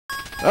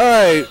All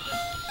right.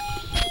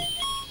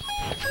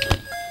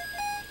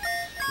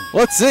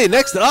 Let's see.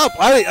 Next up,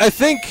 I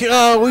think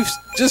we've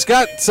just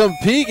got some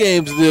P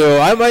games to do.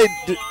 I might.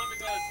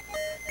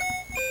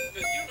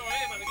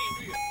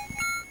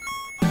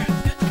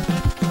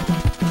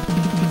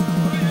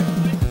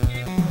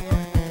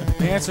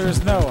 The answer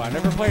is no. I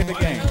never played the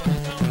game.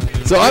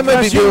 So I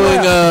might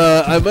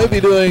be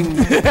doing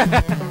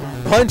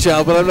Punch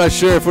Out, but I'm not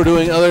sure if we're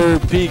doing other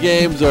P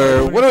games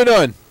or what are we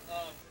doing?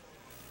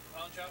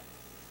 Pawn shop.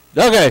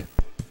 Okay.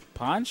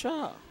 Pawn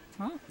shop?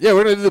 Huh? Yeah,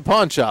 we're gonna do the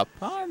pawn shop.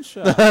 Pawn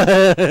shop.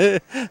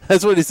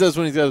 That's what he says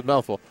when he's got his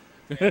mouth full.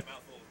 Yeah,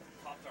 mouthful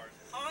of Pop-Tarts.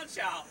 Pawn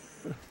shop.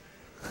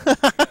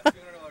 $200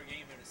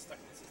 game here is stuck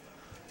in the system.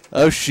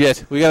 Oh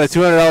shit, we got a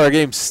 $200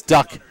 game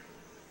stuck.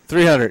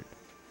 300.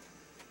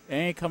 It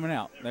ain't coming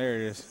out. There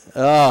it is.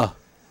 Oh.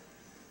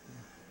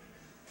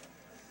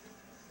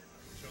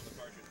 Show the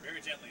cartridge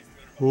very gently.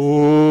 It's $200.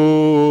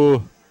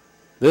 Ooh.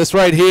 This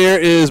right here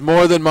is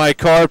more than my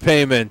car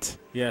payment.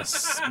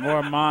 Yes,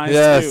 more mine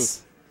Yes.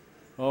 too.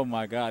 Oh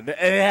my God! It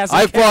has. A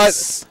I've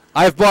case.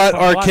 bought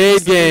From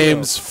arcade Blockbuster Video.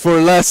 games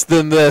for less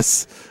than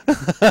this.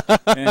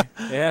 It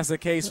has a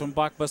case from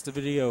Blockbuster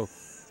Video.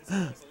 It's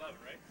 11,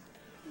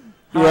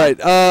 right? Right.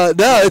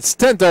 No, it's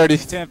 10:30.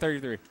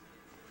 1033.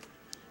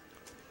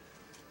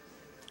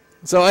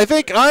 So I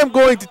think I'm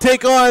going to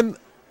take on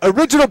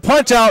original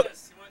Punch Out.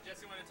 Jesse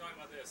wanted to talk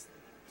about this.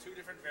 2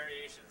 different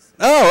variations.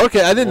 Oh,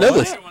 okay. I didn't know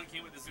The this. other one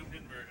came with the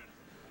zoomed-in version.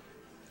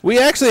 We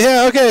actually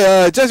have,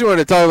 okay, Jesse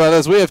wanted to talk about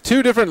this. We have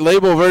 2 different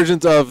label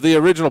versions of the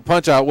original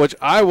Punch-Out, which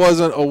I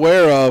wasn't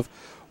aware of.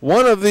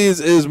 One of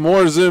these is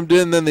more zoomed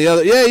in than the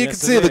other. Yeah, you can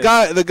see the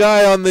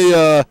guy on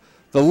the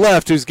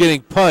left who's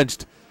getting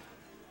punched.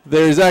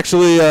 There's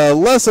actually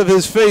less of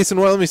his face,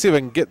 and well, let me see if I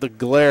can get the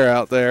glare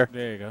out there.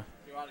 There you go.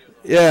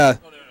 Yeah.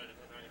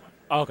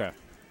 Okay.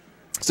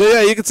 So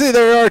yeah, you can see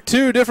there are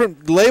 2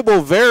 different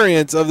label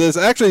variants of this.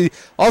 Actually,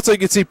 also you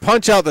can see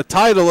Punch Out, the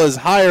title is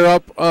higher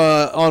up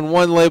on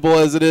one label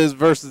as it is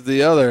versus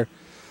the other.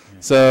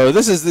 So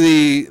this is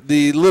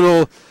the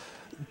little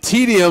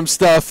tedium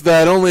stuff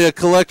that only a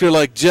collector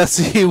like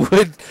Jesse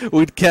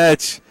would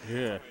catch.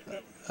 Yeah.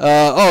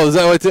 Oh, is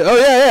that what? Oh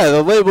yeah.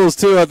 The labels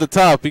too at the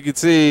top. You can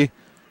see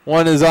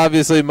one is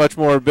obviously much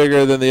more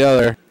bigger than the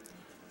other.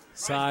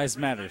 Size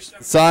matters.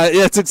 Size.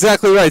 Yeah, that's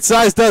exactly right.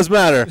 Size does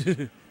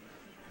matter.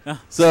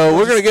 So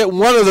we're going to get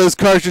one of those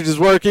cartridges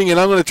working, and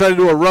I'm going to try to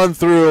do a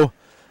run-through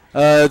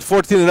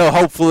 14-0,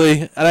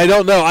 hopefully. And I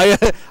don't know.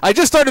 I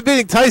just started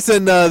beating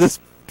Tyson this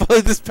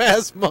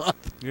past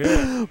month.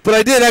 Yeah. But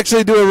I did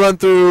actually do a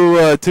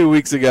run-through 2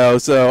 weeks ago,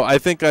 so I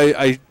think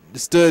I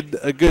stood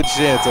a good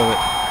chance of it.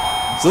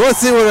 So let's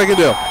see what I can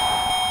do.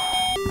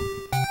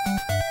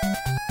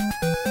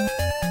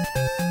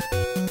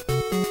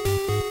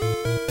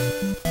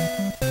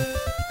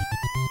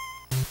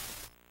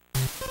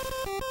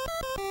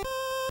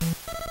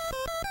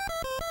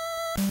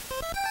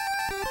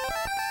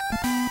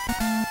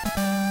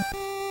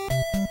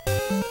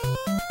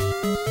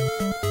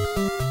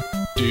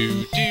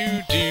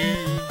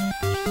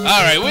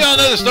 All right, we all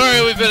know the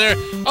story. We've been there.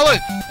 Oh, look,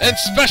 and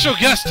special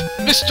guest,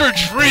 Mr.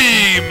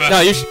 Dream.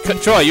 No,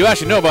 Troy, you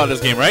actually know about this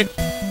game, right?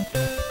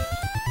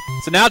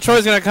 So now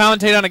Troy's going to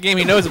commentate on a game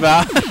he knows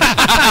about. For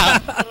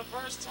the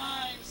first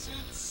time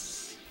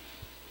since...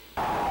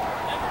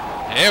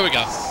 Here we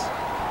go.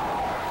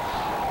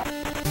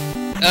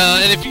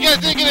 And if you guys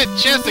didn't get a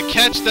chance to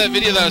catch that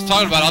video that I was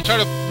talking about, I'll try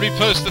to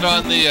repost it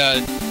on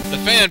the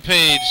fan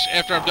page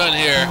after I'm done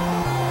here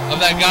of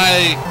that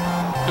guy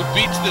who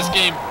beats this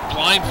game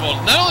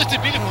blindfolded. Not only to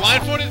beat him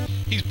blindfolded,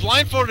 he's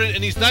blindfolded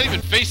and he's not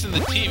even facing the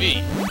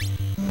TV.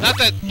 Not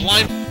that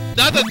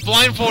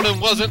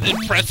blindfolded wasn't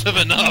impressive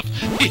enough.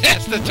 He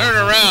has to turn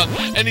around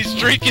and he's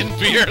drinking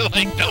beer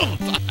like the whole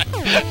time.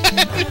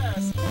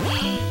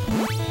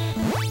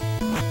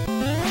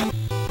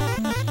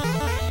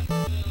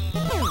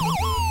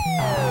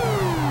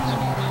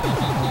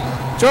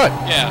 Troy.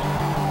 Yeah.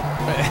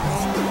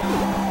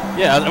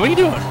 Yeah, what are you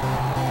doing?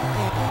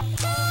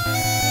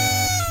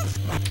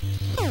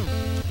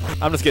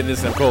 I'm just getting this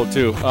and I'm cold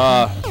too.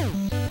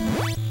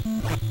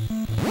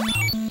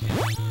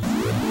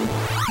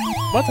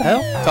 What the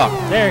hell? Talk.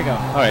 There you go.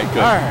 All right,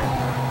 good. All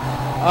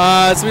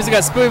right. So we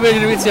got Spooky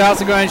Vision, Maurizio,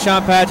 House of Grind,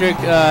 Sean Patrick,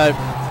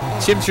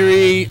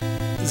 Chimchiri,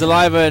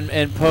 Zaliva,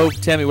 and Pope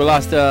Tammy. We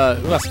lost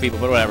people,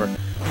 but whatever.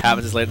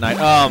 Happens this late at night.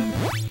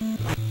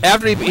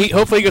 After he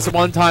hopefully he gets a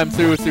one-time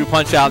through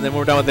Punch Out, and then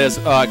we're done with this.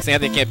 Because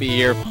Anthony can't be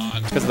here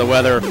because of the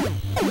weather.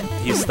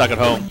 He's stuck at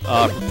home.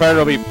 Predator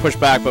will be pushed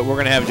back, but we're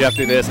going to have Jeff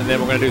do this, and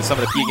then we're going to do some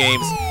of the P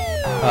games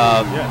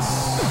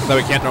that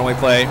we can't normally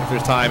play if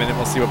there's time, and then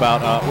we'll see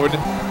about we're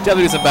Jeff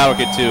will do some Battle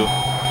Kid too.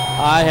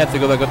 I have to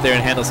go back up there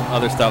and handle some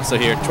other stuff. So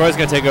here, Troy's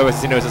going to take over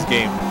since he knows his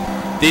game.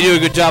 Did he do a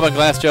good job on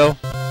Glass Joe?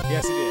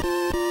 Yes, he did.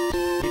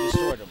 He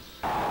destroyed him.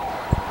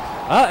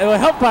 It will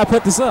help if I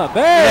put this up.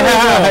 There we go.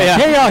 Yeah.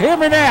 Here y'all hear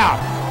me now.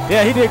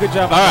 Yeah, he did a good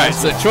job. All right,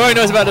 so Troy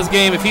knows about this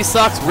game. If he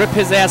sucks, rip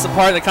his ass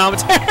apart in the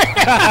commentary.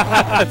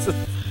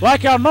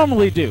 Like y'all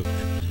normally do.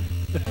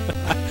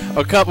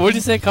 Or what did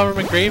you say,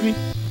 government gravy?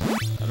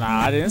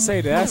 Nah, I didn't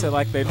say that. I said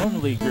like they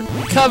normally grip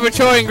me. Cover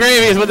Troy and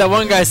Gravy is what that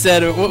one guy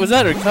said. What was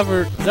that? Or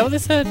cover? Is that what they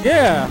said?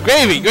 Yeah.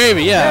 Gravy,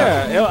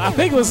 yeah. Yeah. I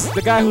think it was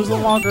the guy who's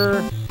no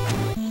longer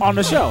on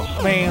the show.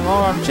 I mean,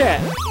 on the chat.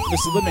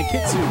 Mr. Lemon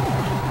Kitsu.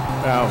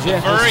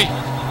 Jeff Furry.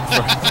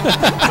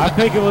 I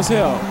think it was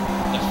him.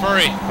 The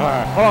furry. All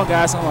right. Hold on,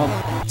 guys. I'm going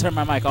to turn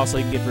my mic off so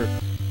you can get through.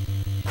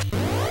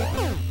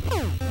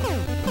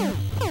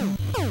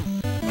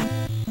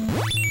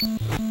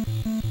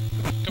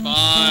 Come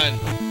on.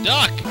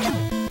 Duck.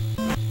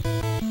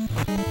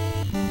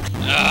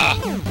 Ah.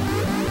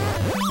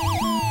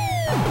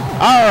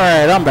 All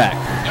right. I'm back.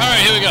 All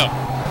right, here we go.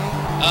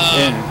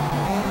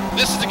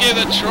 This is the game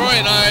that Troy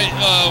and I,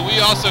 we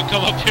also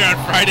come up here on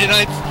Friday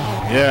nights.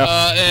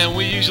 Yeah. And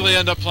we usually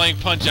end up playing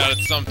Punch-Out at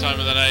some time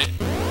of the night.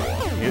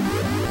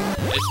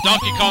 It's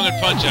Donkey Kong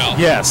and Punch-Out.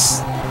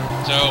 Yes.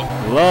 So.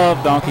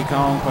 Love Donkey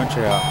Kong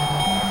Punch-Out.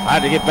 I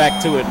had to get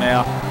back to it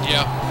now.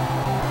 Yeah.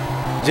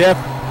 Jeff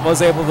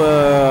was able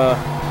to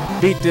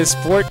beat this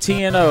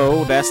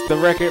 14-0. That's the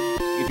record.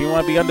 If you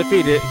want to be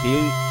undefeated,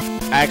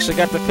 I actually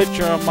got the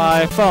picture on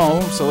my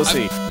phone, so let's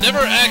see. Never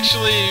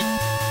actually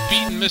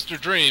beaten Mr.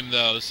 Dream,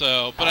 though,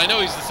 so, but I know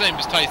he's the same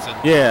as Tyson.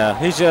 Yeah,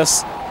 he's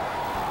just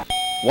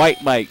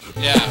White Mike.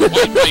 Yeah,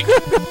 White Mike.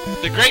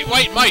 The Great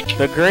White Mike.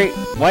 The Great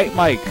White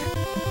Mike.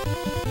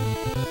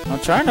 I'm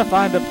trying to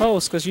find the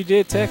post because you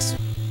did text.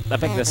 I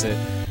think that's it.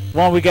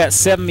 One, we got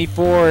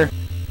 74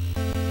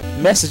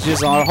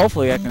 messages on it.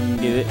 Hopefully I can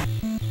get it.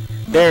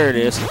 There it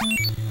is.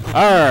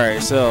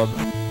 Alright, so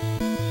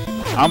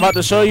I'm about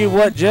to show you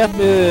what Jeff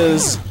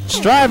is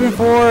striving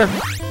for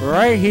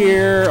right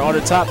here on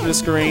the top of the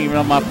screen. Even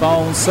though my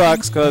phone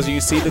sucks because you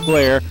see the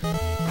glare.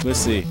 Let's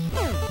see.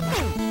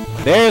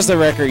 There's the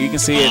record. You can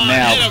see it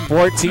now.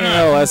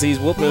 14-0 as he's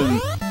whooping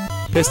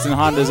Piston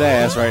Honda's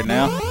ass right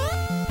now.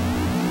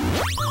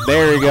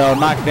 There we go.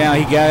 Knocked down.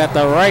 He got it at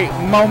the right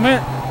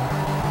moment.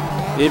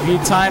 If you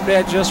time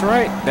that just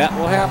right, that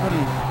will happen.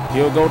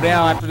 He'll go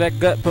down after that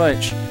gut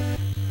punch.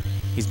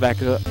 He's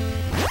back up.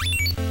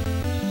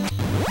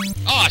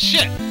 Oh,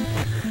 shit.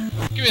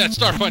 Give me that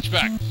star punch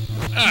back.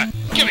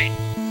 Give me.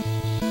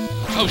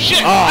 Oh,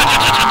 shit. No.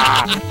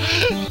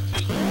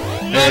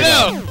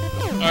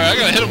 All right, I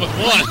got to hit him with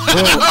one.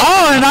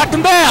 Oh, and knocked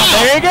him down.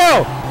 There you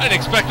go. I didn't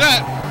expect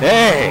that.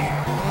 Hey.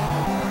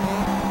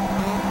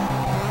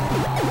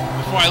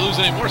 Before I lose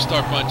any more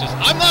star punches.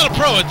 I'm not a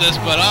pro at this,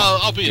 but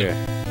I'll beat him.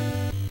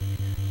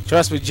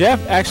 Trust me, Jeff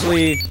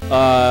actually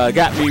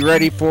got me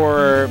ready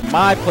for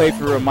my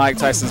playthrough of Mike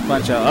Tyson's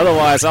Punch-Out.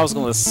 Otherwise, I was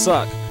going to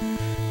suck.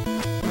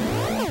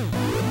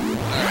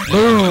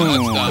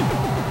 Boom. That's done.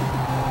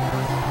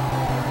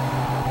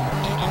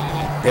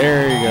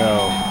 There you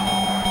go.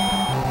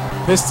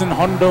 Piston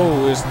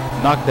Hondo is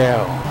knocked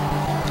down.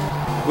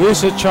 We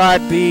should try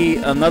the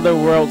Another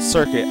World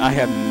Circuit. I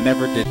have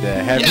never did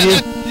that. Have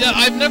you? Yeah,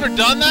 I've never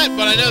done that,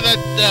 but I know that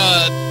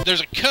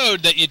there's a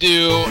code that you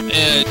do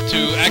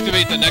to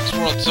activate the next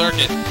World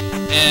Circuit,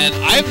 and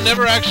I've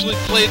never actually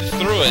played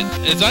through it.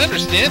 As I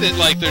understand it,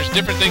 like there's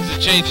different things that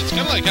change. It's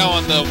kind of like how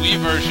on the Wii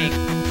version,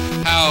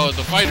 how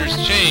the fighters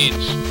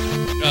change,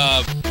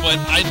 but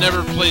I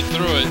never played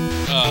through it.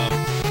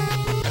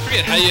 I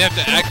forget how you have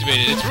to activate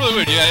it. It's really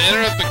weird. You gotta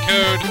enter up the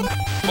code,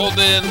 hold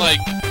in like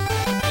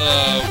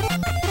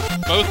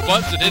both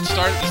buttons and hit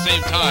start at the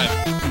same time.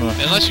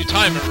 Unless you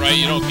time it right,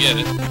 you don't get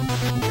it.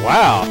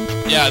 Wow.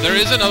 Yeah, there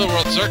is another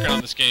World Circuit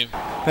on this game.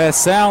 That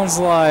sounds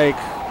like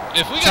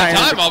If we got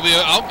time,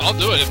 I'll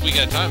do it if we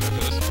got time for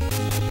this.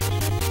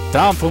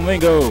 Dom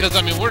Flamingo. Because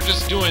I mean, we're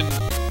just doing,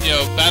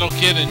 Battle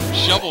Kid and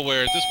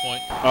shovelware at this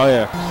point. Oh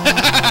yeah.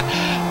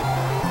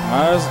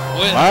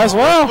 might as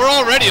well. We're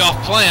already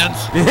off plans.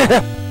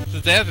 Yeah.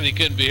 Since Anthony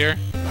couldn't be here.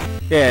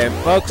 Yeah,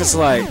 folks, it's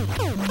like,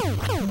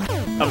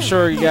 I'm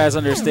sure you guys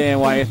understand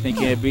why Anthony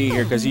can't be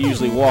here because he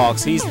usually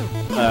walks.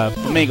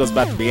 Flamingo's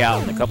about to be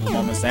out in a couple of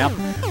moments now.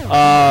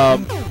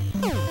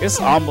 It's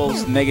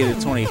almost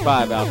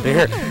 -25 out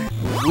there.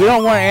 We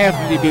don't want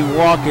Anthony to be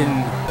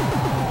walking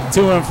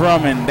to and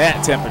from in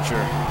that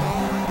temperature.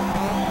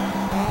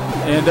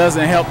 And it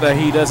doesn't help that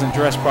he doesn't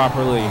dress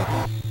properly,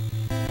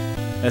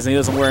 as he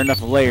doesn't wear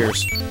enough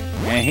layers.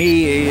 And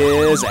he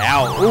is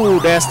out. Ooh,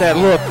 that's that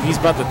look. He's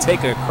about to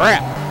take a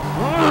crap.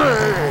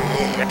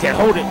 I can't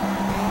hold it.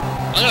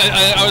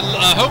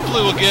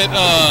 Hopefully we'll get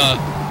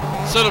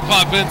Soda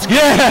Pop Binsky.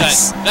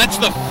 Yes! That's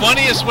the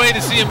funniest way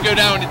to see him go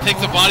down when he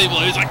takes a body blow.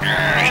 He's like,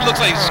 he looks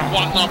like he's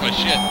squatting off a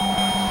shit.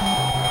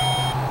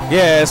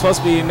 Yeah, it's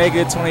supposed to be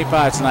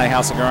 -25 tonight,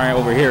 House of Grind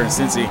over here in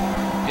Cincy.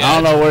 Yeah, I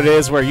don't know what it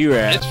is where you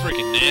at. It's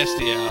freaking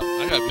nasty out.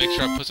 I gotta make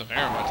sure I put some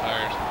air in my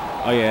tires.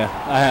 Oh yeah,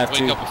 I have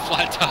to. Wake up with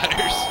flat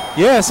tires.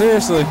 Yeah,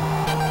 seriously.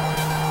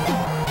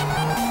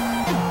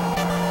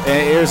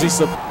 And here's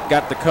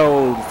got the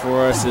code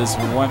for us is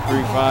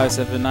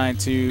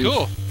 135792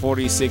 Cool.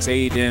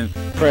 4680. Then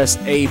press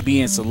A, B,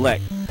 and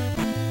select.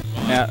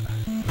 Now,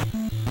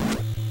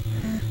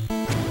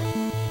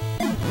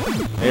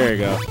 there you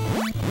go.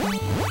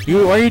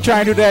 Are you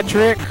trying to do that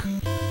trick?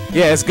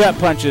 Yeah, it's gut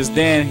punches.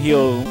 Then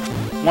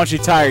once you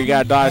tire, you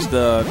gotta dodge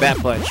that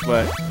punch.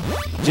 But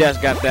Jeff's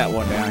got that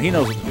one down. He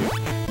knows what to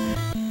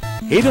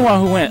do. He's the one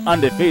who went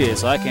undefeated,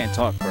 so I can't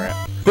talk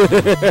crap.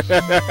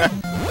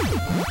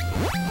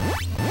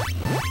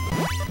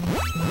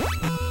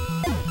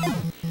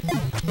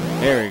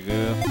 There we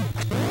go.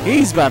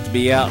 He's about to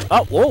be out.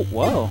 Oh, whoa,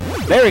 whoa.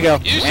 There we go.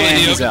 Usually and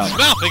he he's opens out. his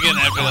mouth again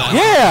after that.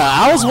 Yeah,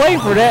 I was waiting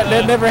for that.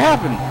 That never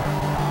happened.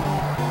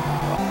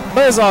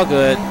 But it's all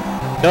good.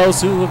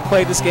 Those who have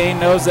played this game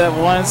knows that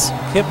once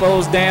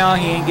Hippo's down,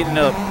 he ain't getting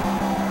up.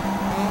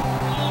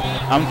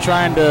 I'm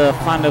trying to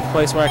find a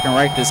place where I can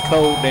write this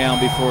code down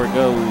before it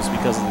goes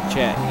because of the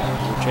chat. You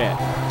know, the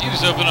chat. You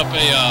just open up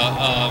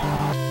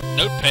a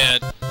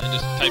notepad and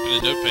just type in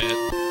a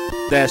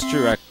notepad. That's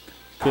true. I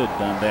could have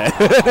done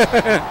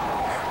that.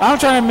 I'm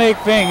trying to make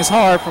things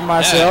hard for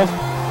myself.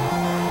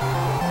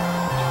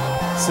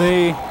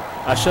 See,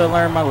 I should have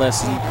learned my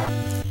lesson.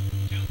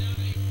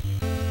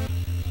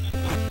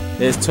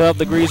 It's 12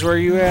 degrees where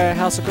you at,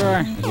 House of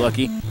Cry?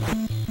 Lucky.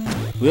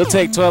 We'll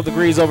take 12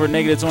 degrees over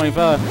negative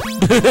 25.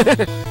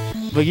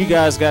 But you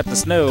guys got the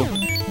snow.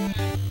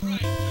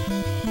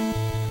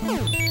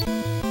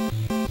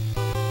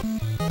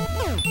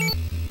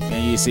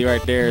 And you see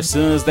right there, as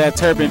soon as that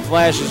turbine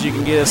flashes, you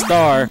can get a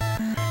star.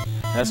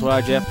 That's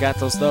why Jeff got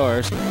those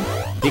stars.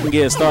 He can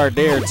get a star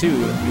there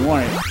too if you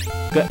want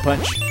it. Gut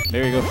punch.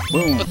 There you go.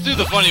 Boom. Let's do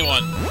the funny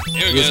one.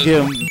 Here we Just go.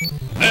 give him.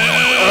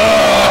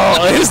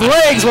 Oh, his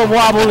legs were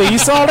wobbly. You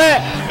saw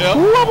that? Yep.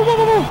 Wobble,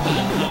 wobble,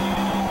 wobble.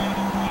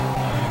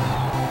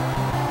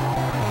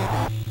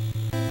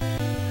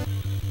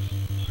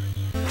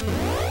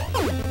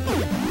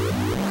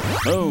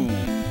 Boom.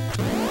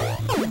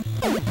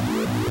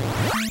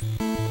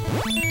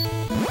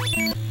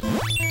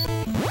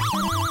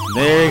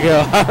 There you go.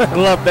 I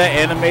love that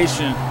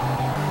animation.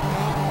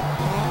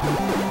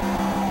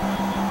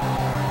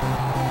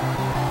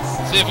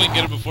 See if we can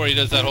get it before he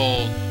does that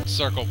whole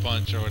circle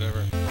punch or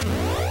whatever.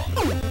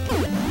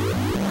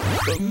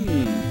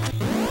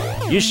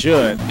 You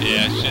should.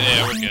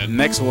 Yeah, we're good.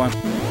 Next one.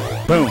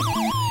 Boom.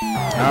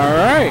 All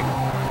right.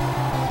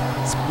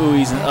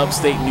 Spooey's in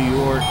upstate New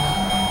York.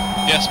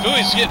 Yeah,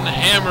 Spooey's getting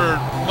hammered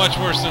much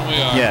worse than we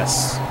are.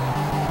 Yes.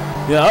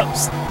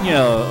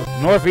 Yeah,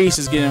 Northeast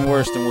is getting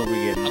worse than what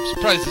we're getting. I'm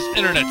surprised his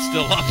internet's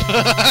still up.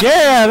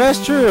 Yeah,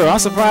 that's true. I'm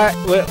surprised.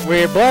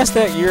 We're blessed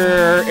that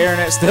your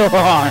internet's still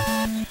on.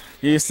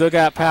 You still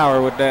got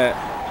power with that.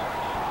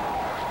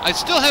 I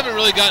still haven't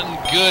really gotten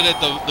good at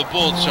the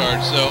bull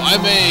charge, so I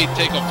may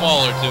take a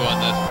fall or two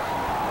on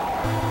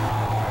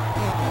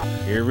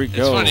this. Here we It's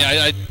go. funny,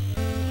 I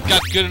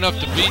got good enough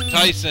to beat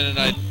Tyson, and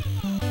I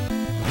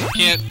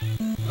can't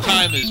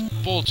time his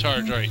bull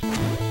charge right.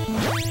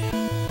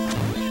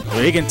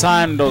 Well, he can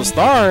time those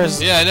stars.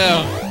 Yeah, I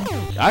know.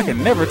 I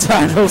can never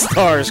time those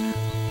stars.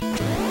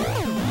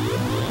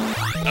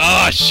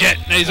 Oh, shit.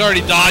 He's already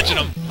dodging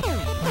them.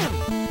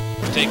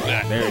 Take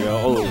that. There you go.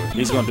 Oh,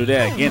 he's going to do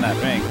that again, I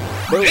think.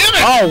 Damn it!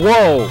 Oh,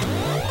 whoa.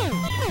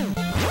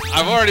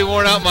 I've already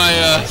worn out my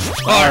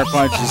Fire stars.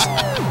 punches.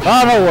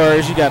 Oh, no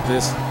worries. You got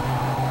this.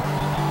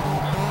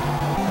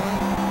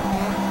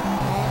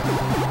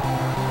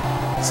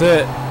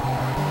 So,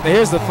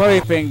 here's the funny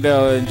thing,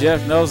 though, and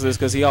Jeff knows this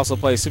because he also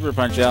plays Super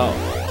Punch-Out.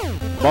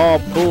 Ball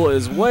Bull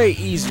is way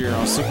easier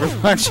on Super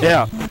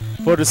Punch-Out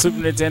for the Super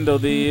Nintendo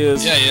than it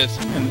is Yeah, he is.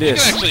 in You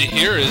this. can actually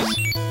hear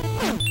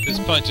his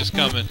punches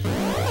coming.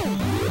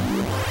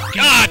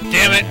 God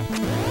damn it!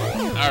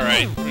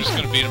 Alright, we're just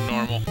gonna beat him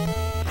normal.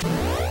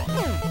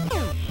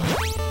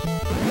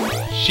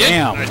 Shit!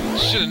 Damn. I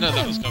should have known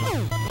that was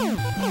coming.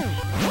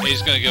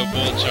 He's gonna go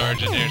bull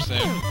charge in here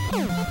soon.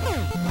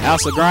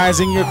 House of Grinds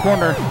in your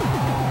corner.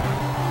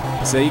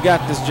 So you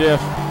got this, Jeff.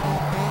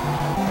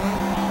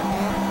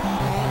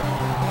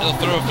 He'll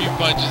throw a few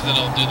punches and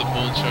he'll do the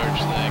bull charge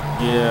thing.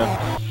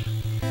 Yeah.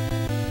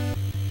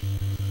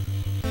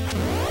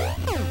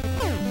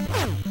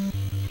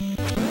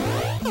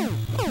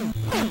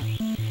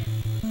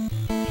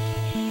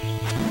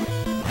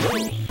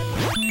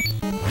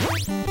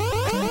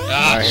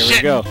 Ah, All right, here shit!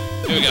 we go.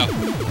 Here we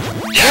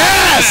go.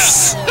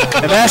 Yes!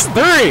 And that's 3.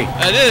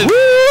 That is.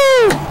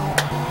 Woo!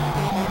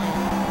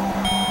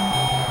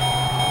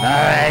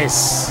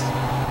 Nice.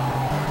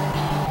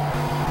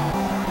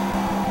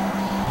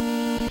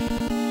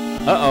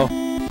 Uh-oh.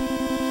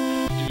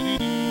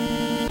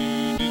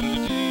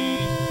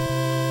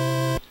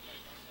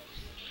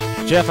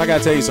 Jeff, I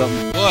gotta tell you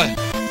something. What?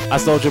 I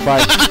stole your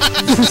bike.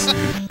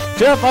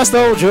 Jeff, I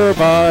stole your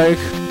bike.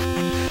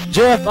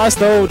 Jeff, I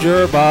stole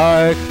your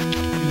bike.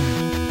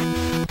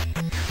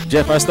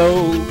 Jeff, I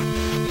stole.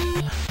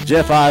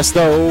 Jeff, I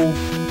stole.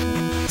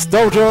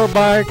 Stole your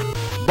bike.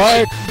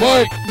 Bike,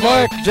 bike,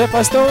 bike. Jeff,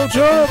 I stole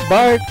your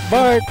bike.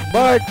 Bike,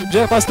 bike.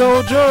 Jeff, I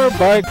stole your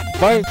bike.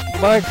 Bike,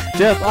 bike.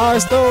 Jeff, I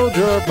stole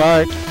your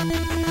bike.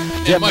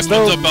 Jeff, I my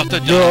stole phone's about to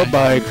your die.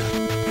 bike.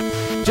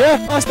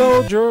 Jeff, I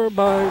stole your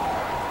bike.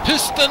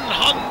 Piston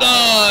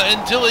Honda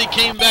until he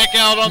came back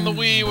out on the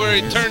Wii where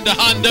he turned to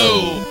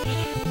Hondo.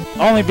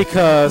 Only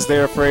because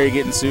they're afraid of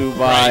getting sued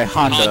by Right,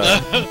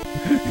 Honda.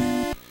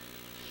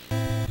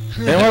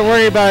 They weren't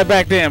worried about it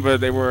back then,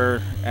 but they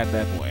were at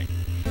that point.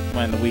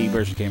 when the Wii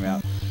version came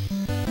out.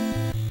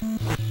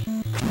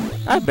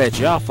 I bet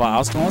y'all thought I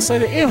was going to say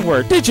the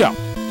N-word. Did y'all?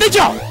 Did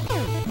y'all?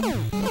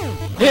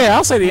 Yeah,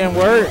 I'll say the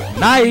N-word.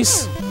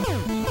 Nice.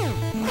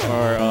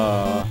 Or,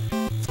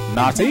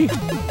 naughty.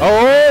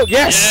 Oh,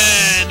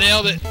 yes. Yeah,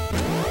 nailed it.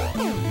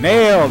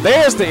 Nailed.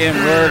 There's the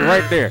N-word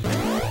right there.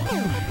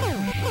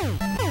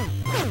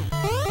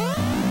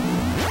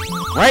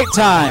 Right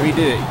time. He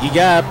did it. You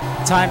got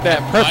to time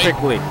that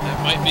perfectly.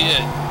 That might be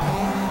it.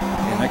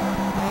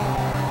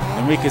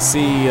 And we can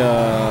see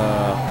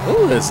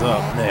who is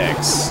up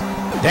next.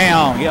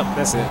 Down. Yep,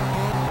 that's it.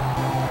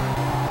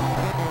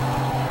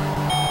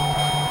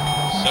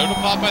 Soda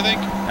Pop, I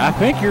think. I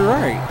think you're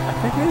right. I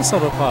think it is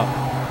Soda Pop.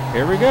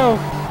 Here we go.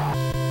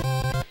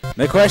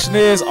 The question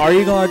is, are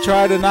you going to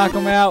try to knock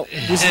him out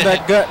using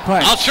that gut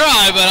punch? I'll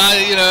try, but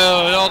it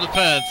all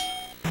depends.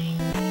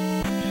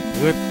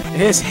 With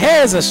his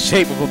head's the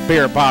shape of a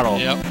beer bottle.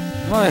 Yep.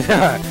 My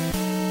God.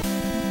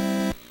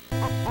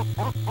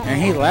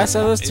 And he laughs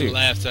at us He too.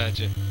 laughs at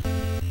you.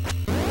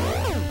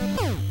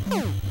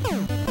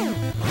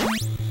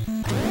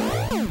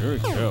 Here we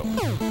go.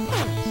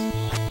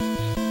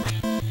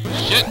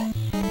 Shit.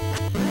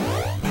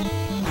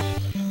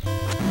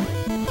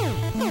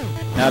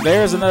 Now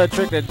there's another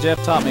trick that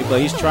Jeff taught me, but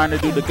he's trying to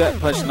do the gut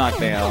punch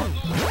knockdown.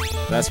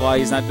 That's why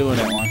he's not doing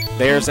that one.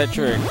 There's that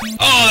trick.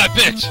 Oh, that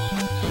bitch.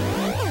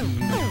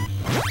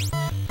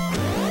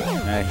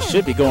 Now he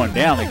should be going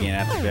down again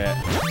after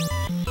that.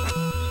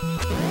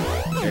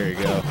 There you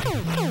go.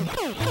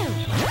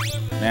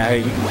 Now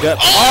he can gut.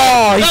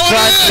 Oh, he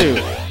tried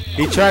to.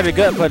 He tried to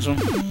gut punch him.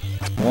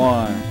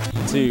 1,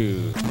 2,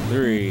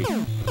 3.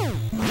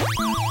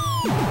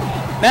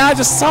 Now I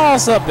just saw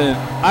something.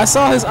 I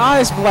saw his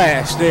eyes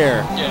flash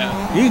there.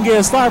 Yeah. You can get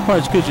a star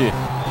punch, could you?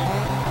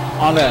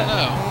 On that.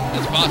 No,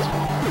 it's possible.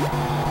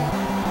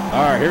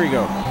 All right, here we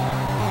go.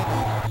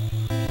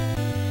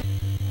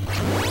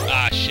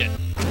 Ah, shit.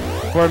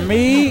 For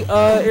me,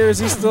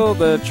 Irresistible,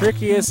 the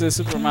trickiest is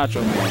Super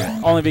Macho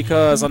Man. Only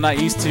because I'm not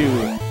used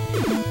to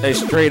a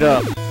straight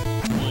up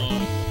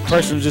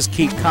person who just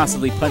keep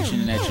constantly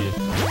punching at you.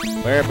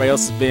 Where everybody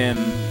else has been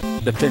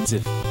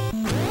defensive.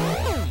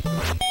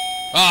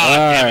 Ah,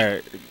 damn it.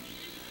 Alright.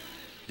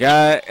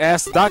 Gotta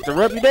ask the doc to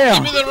rub you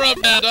down. Give me the rub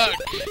now, Doc.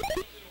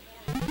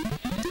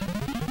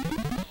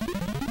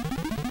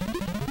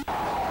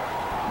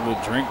 We'll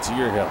drink to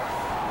your health.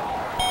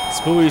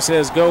 Spooey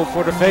says go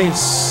for the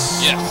face.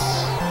 Yes.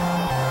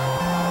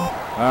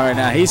 Alright,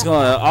 now he's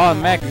gonna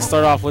automatically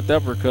start off with the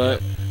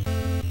uppercut.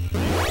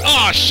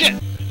 Oh, shit.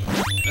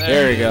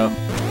 There we go.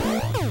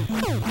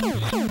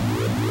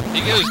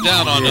 He goes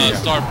down on Yeah.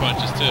 star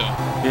punches, too.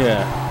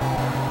 Yeah.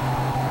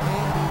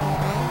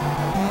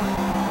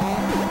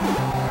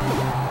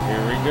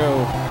 Here we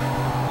go.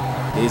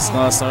 He's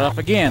gonna start off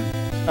again.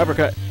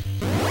 Uppercut.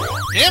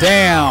 Damn it.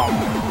 Down.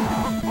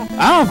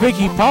 I don't think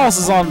he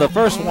pauses on the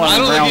first one I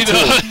in don't round think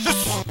he two.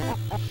 does.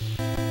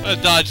 I'm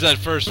gonna dodge that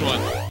first one.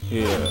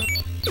 Yeah.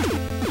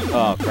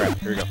 Oh crap.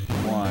 Here we go.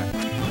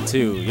 1,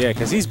 2. Yeah,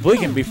 because he's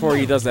blinking before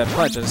he does that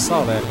punch. I just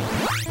saw that.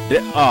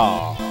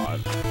 Oh.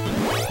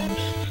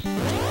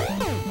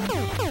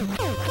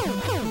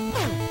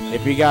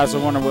 If you guys are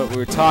wondering what we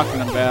were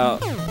talking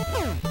about,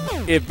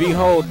 if you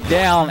hold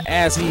down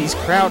as he's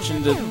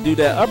crouching to do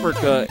that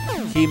uppercut,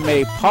 he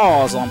may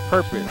pause on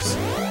purpose.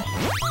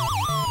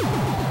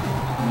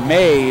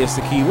 May is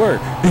the key word.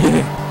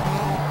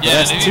 Yeah,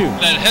 That's and two.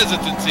 that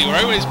hesitancy.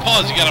 Right when he's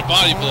paused, you got a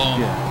body blow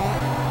him.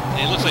 Yeah. And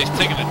he looks like he's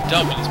taking a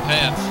dump in his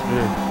pants.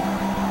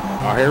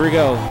 Oh, here we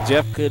go.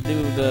 Jeff could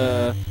do get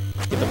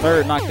the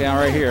third knockdown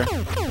right here.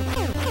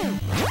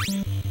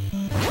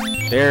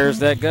 There's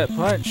that gut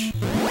punch.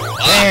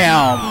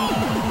 Damn.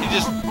 He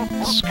just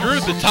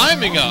screwed the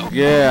timing up.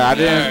 Yeah, I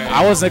didn't. Alright.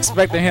 I wasn't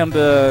expecting him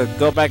to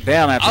go back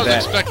down after I was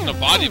that. expecting a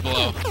body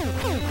blow.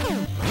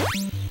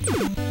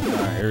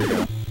 Alright, here we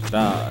go.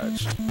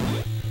 Dodge.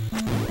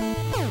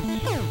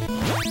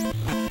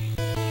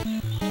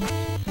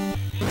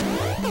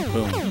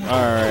 Boom.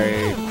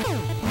 Alright.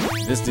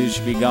 This dude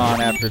should be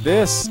gone after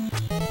this.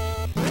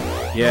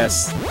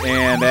 Yes,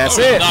 and that's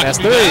Oh, it. knocked That's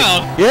me 3.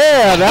 down.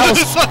 Yeah, that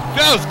was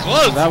that was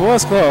close. that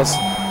was close.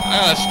 I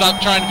gotta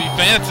stop trying to be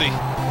fancy.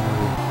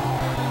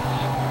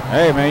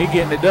 Hey man, you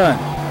getting it done.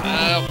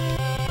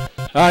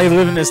 Oh, you're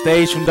living the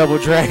stage from Double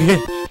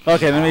Dragon.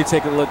 Okay, let me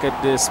take a look at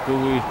this,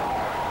 Spooey.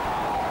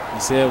 You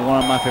said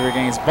one of my favorite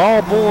games,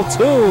 Ball Bull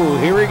 2.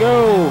 Here we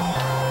go.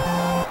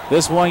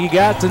 This one you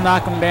got to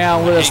knock him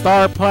down with a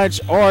star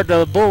punch or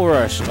the bull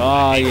rush.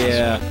 Oh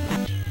yeah,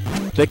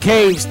 the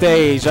cave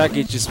stage. I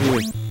get you,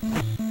 Spooey.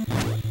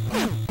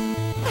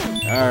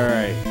 All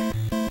right.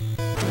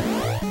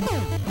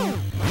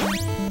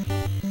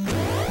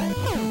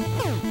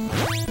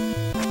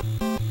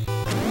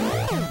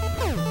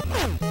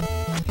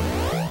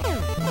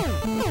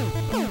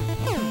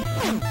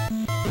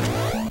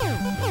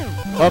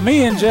 Well,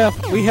 me and Jeff,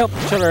 we helped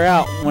each other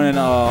out when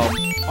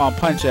on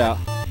Punch Out.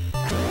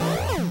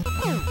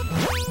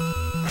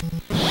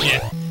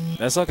 Shit.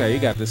 That's okay, you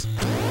got this.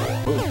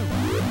 Ooh.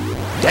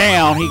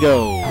 Down he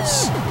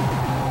goes.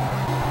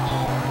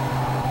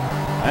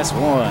 That's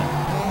one.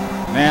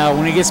 Now,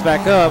 when he gets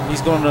back up,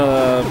 he's going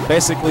to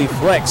basically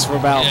flex for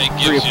about Yeah,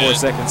 it 3 or gives 4 you-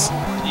 seconds.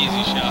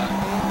 Easy shot.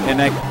 And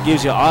that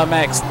gives you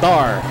automatic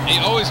star. He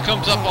always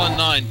comes up on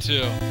 9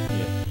 too.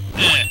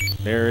 Eh.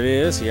 There it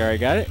is. He already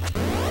got it.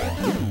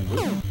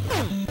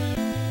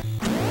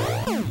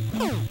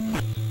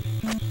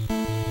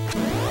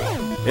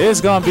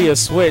 It's going to be a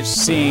switch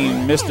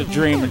seeing Mr.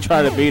 Dream and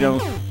try to beat him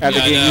after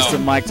Yeah, I getting used to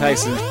know. Mike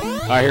Tyson.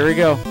 All right, here we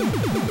go.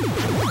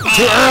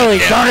 Too early,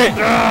 darn it.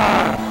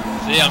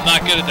 See, I'm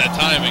not good at that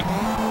timing.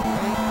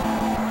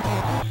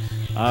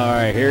 All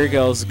right, here he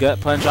goes. Gut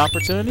punch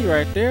opportunity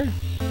right there.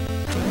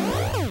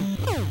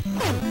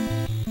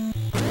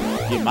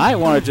 You might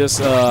want to just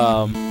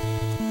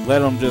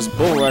let him just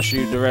bull rush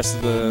you the rest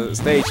of the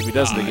stage if he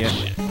does it Ah, again.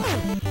 shit.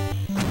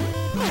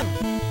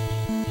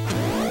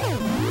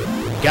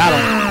 Got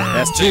him.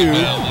 That's Think 2. about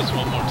it at least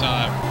one more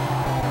time.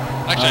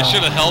 Actually, I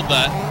should have held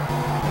that.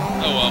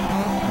 Oh well.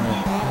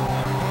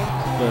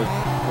 But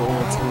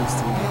what's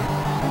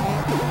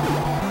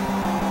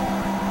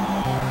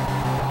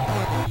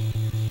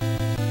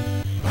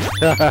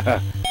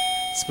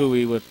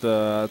Spooey with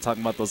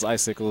talking about those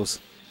icicles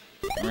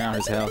around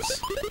his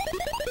house.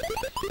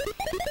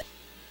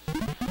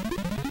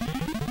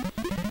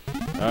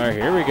 All right,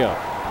 here we go.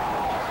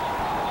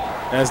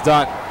 As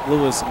Doc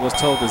Lewis was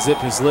told to zip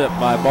his lip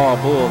by Ball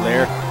Bull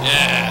there.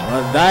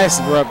 Yeah. A nice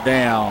rub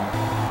down.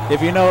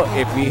 If you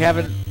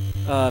haven't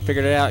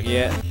figured it out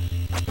yet.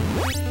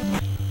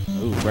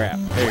 Ooh, crap.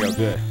 There you go,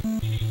 good.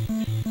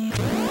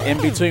 In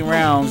between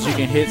rounds, you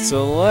can hit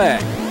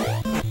select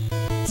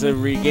to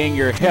regain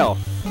your health.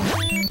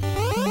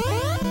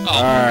 Oh, All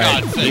for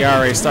right, God's sake. he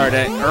already started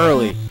that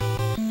early.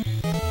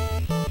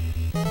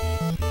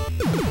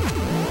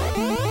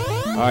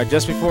 All right,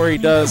 just before he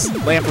does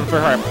land for the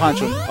first heart, punch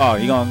him. Oh,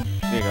 there you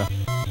go.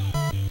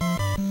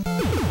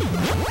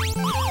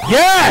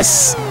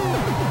 Yes!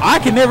 I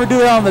can never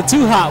do it on the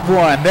 2-hop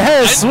one.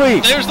 That is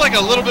sweet. There's like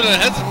a little bit of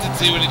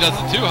hesitancy when he does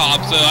the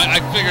 2-hop, so I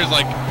figures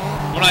like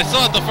when I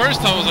saw it the first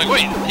time, I was like,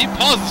 wait, he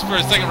pauses for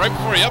a second right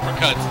before he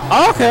uppercuts.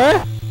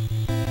 Okay.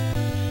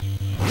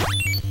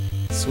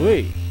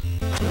 Sweet.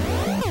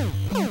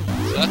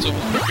 So that's what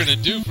we're gonna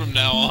do from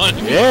now on.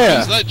 Yeah.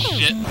 Use that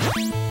shit.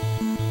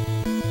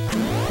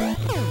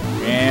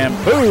 And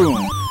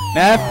boom.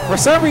 Now, if for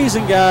some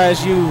reason,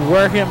 guys, you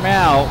wear him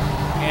out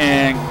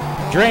and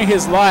drain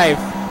his life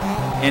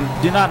and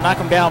do not knock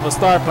him down with a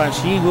star punch,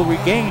 he will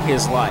regain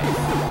his life.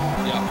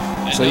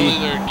 Yeah. And So he'll you-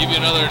 either give you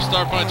another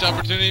star punch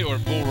opportunity or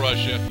bull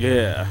rush you.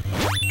 Yeah.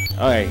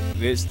 All right,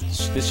 this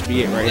should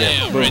be it right here.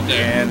 Damn, Boom. right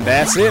there. And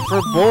that's it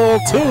for Bull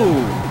 2.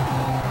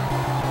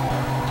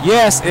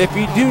 Yes, if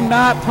you do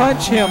not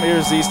punch him,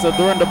 Irzisto,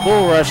 during the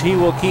bull rush, he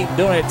will keep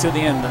doing it to the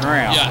end of the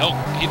round.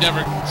 Yeah, he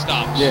never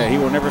stops. Yeah, he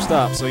will never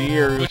stop. So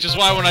you're. Which is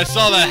why when I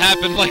saw that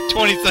happen like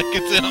 20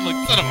 seconds in, I'm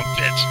like, son of a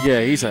bitch. Yeah,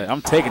 he's like,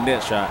 I'm taking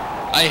that shot.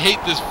 I hate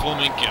this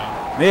flamenco.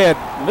 Yeah,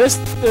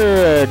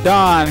 Mr.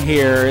 Don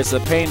here is a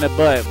pain in the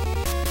butt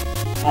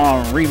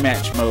on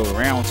rematch mode,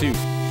 round 2.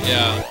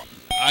 Yeah.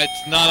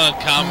 It's not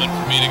uncommon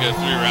for me to go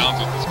 3 rounds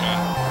with this guy.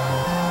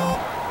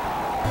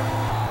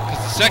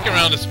 Because the second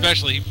round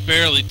especially, he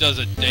barely does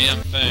a damn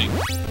thing.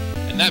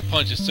 And that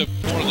punch is so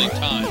poorly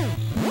timed.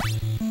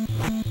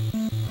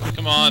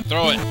 Come on,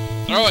 throw it.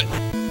 Throw it.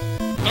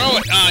 Throw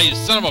it. Ah, you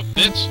son of a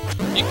bitch.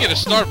 You can get a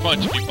star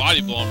punch if you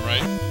body blow him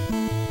right.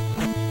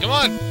 Come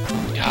on.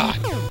 God.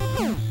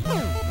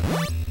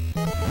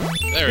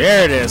 There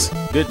it is.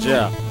 Good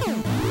job.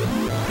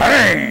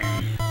 Bang!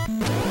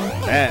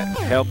 That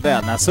helped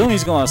out. Now soon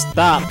he's going to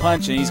stop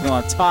punching. He's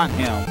going to taunt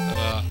him.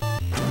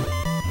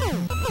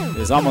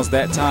 It's almost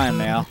that time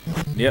now.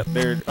 Yep,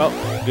 there.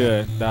 Oh,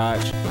 good.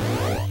 Dodge.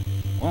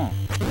 Oh,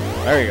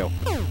 there you go.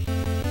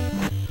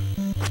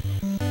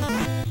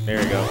 There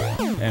we go.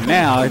 And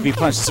now, if he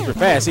punches super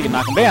fast, he can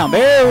knock him down.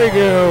 There we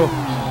go.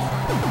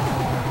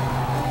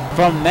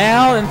 From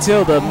now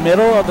until the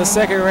middle of the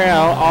second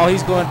round, all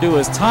he's going to do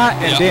is taunt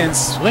and then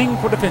swing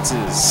for the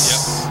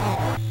fences.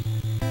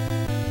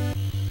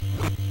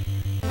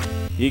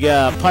 You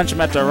got to punch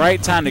him at the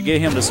right time to get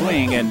him to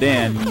swing, and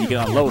then you can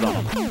unload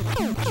on him.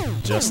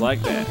 Just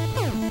like that.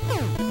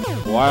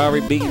 Why are we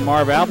beating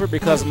Marv Albert?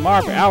 Because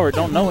Marv Albert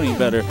don't know any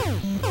better.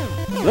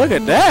 Look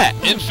at that.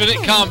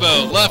 Infinite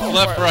combo. Left,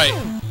 left, right.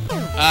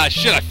 Ah,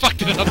 shit, I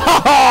fucked it up.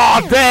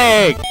 Oh,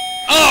 dang.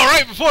 Oh,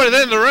 right before the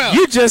end of the round.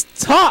 You just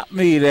taught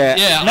me that.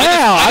 Yeah,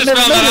 now I just never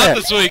found knew that out that.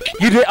 this week.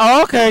 You did?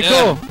 Oh, okay, Yeah.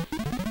 cool.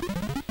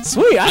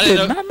 Sweet, I did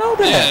didn't not know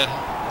that.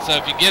 Yeah. So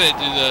if you get it,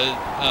 do the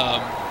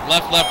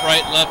left, left,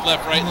 right, left,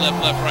 left, right,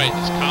 left, left, right,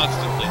 just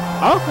constantly.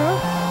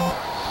 Okay.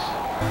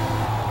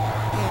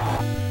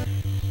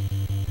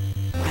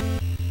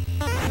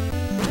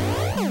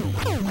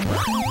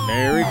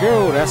 There we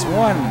go. That's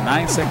one.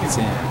 9 seconds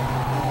in.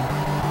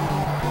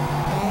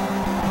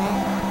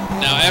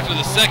 Now after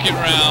the second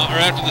round, or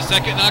after the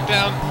second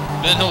knockdown,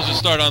 then he'll just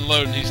start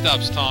unloading. He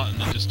stops taunting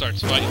and just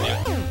starts fighting you.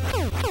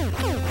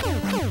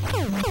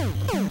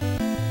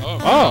 Oh,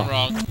 Oh.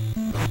 wrong.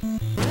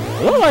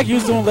 It looked like you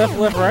was doing left,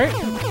 left, right.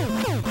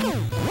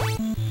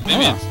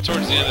 Maybe it's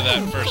towards the end of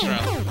that first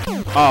round.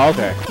 Oh,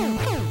 okay.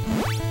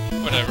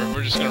 Whatever,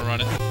 we're just gonna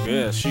run it.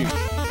 Yeah, shoot.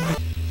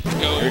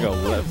 Go. Here we go.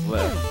 Left,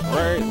 left,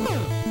 right.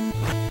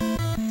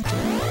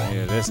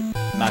 Yeah, this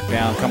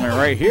knockdown coming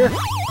right here.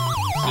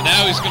 So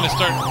now he's gonna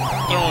start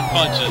throwing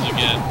punches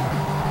again.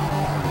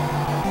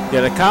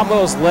 Yeah, the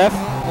combo's left,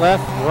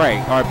 left,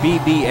 right, or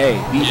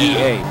BBA,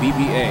 BBA,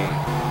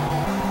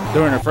 BBA.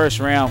 During the first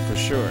round for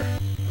sure.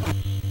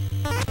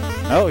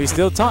 No, he's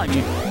still taunting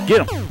you.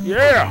 Get him.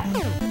 Yeah.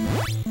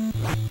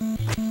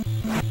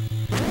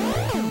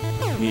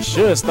 He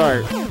should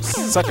start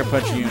sucker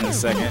punching you in a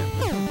second.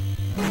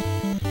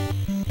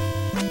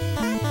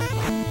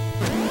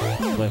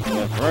 Left,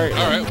 left, right.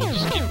 Alright, we'll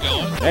just keep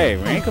going. Hey,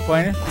 we ain't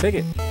complaining. Take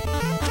it.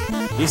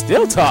 He's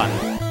still taunting.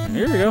 And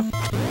here we go.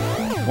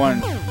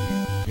 One.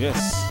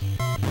 Yes.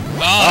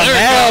 Oh, there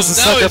now it it's goes.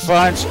 a sucker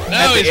punch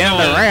at the end of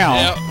the round.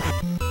 Yep.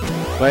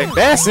 But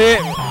that's it.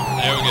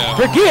 There we go.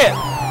 Forget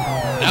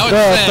Now the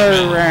it's third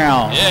Sandman.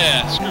 round.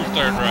 Yeah, screw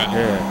third round.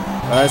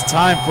 Yeah. It's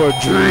time for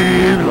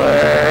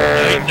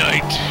Dreamland.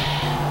 Night.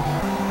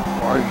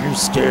 Are you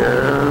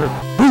scared?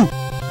 Boo!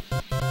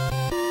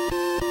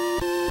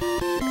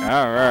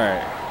 All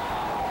right.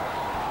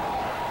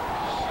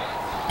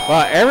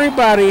 Well,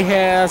 everybody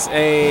has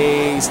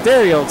a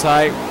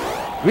stereotype.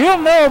 We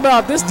don't know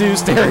about this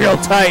dude's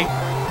stereotype.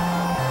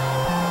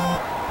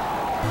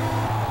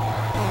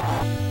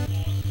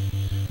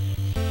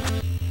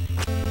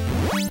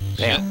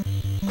 Damn.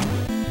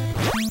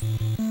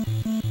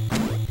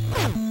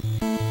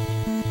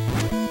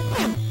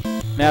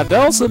 Now,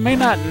 those who may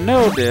not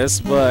know this,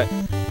 but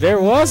there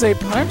was a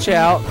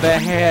Punch-Out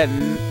that had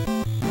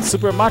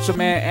Super Macho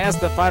Man as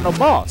the final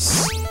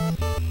boss.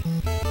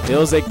 It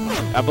was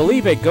I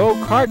believe, a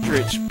gold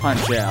cartridge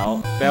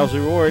Punch-Out that was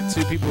rewarded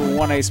to people who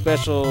won a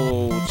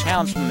special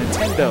challenge from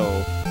Nintendo.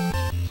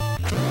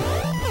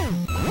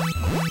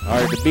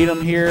 Alright, to beat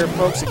him here,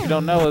 folks, if you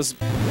don't know, is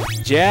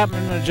jab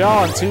in the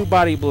jaw and 2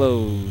 body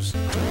blows.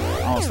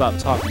 I'm gonna stop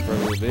talking for a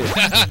little bit.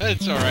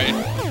 It's alright.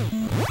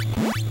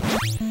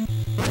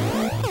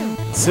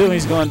 Soon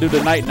he's gonna do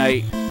the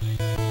night-night.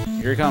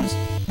 Here he comes.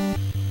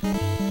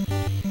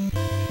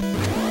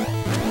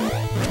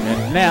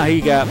 And now he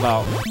got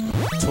about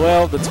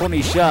 12 to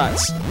 20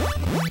 shots.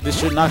 This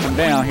should knock him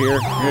down here.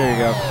 There you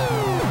go.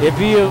 If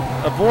you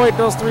avoid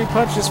those 3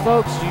 punches,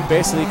 folks, you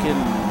basically can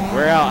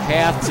wear out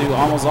half to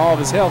almost all of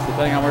his health,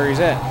 depending on where he's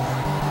at.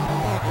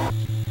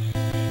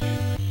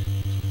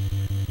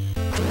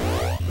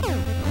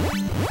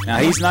 Now,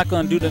 he's not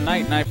going to do the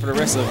night-night for the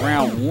rest of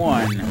round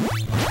 1.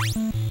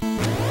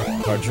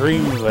 Or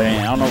Dreamland.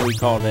 I don't know what we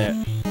call that.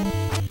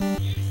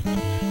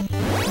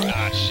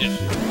 Ah, shit.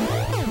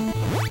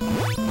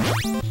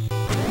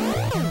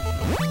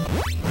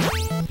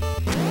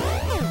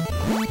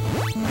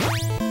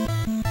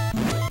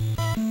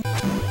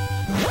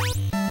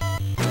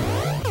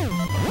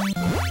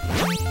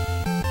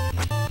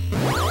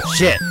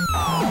 Shit.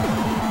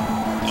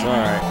 It's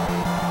alright.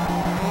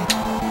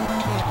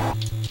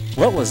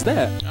 What was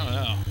that? I don't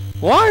know.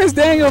 Why is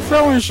Daniel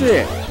throwing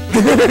shit?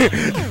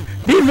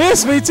 He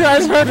missed me too. I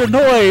just heard the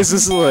noise.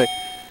 This is like,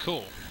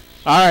 Cool.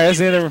 alright, that's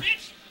the end of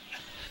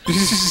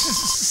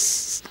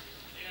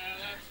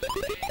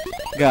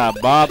Got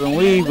Bob and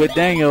weave with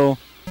Daniel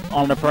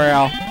on the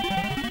prowl.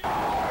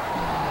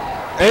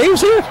 Hey, he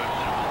was here.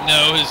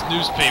 No, his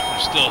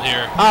newspaper's still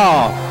here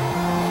Oh,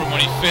 from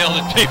when he failed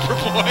at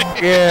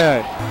Paperboy.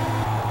 yeah.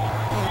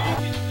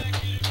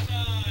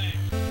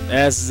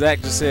 As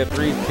Zach just said,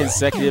 3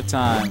 consecutive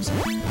times.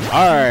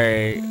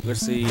 Alright, let's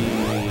see.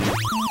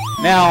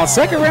 Now,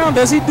 second round,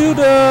 does he do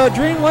the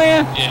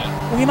Dreamland?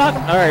 Yeah. Will he knock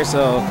him? Alright,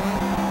 so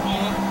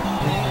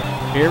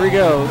here we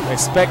go.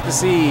 Expect to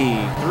see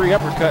 3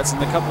 uppercuts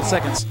in a couple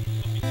seconds.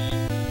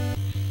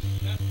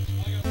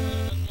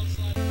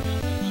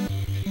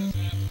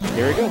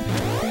 Here we go.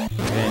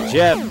 And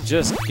Jeff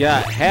just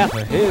got half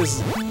of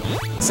his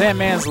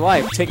Sandman's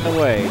life taken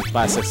away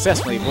by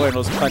successfully avoiding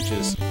those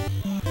punches.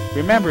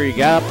 Remember, you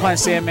gotta punch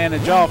Sandman in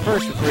the jaw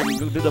first before you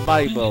can do the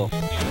body blow.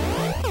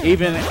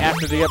 Even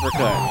after the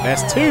uppercut.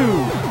 That's 2.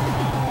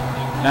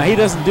 Now, he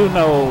doesn't do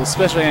no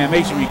special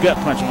animation when you gut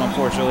punch him,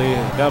 unfortunately.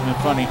 That would've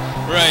been funny.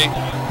 Right.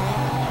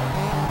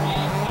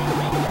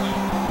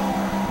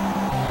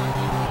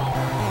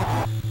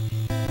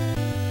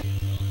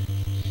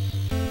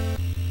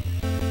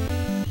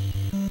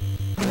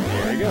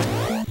 There we go.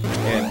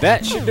 And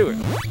that should do it.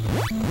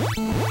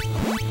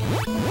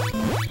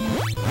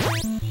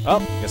 Oh,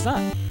 guess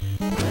not.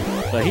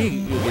 But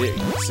he'll get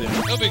it soon.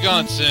 He'll be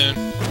gone soon.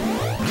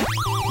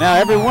 Now,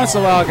 every once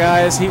in a while,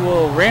 guys, he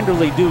will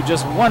randomly do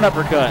just 1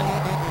 uppercut.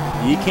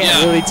 You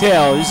can't really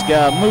tell. You just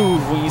gotta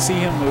move when you see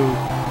him move.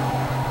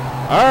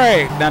 All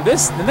right, now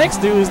the next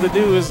dude is the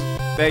dude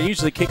that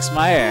usually kicks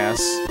my ass,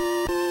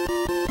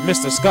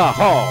 Mr. Scott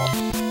Hall.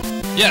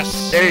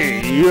 Yes.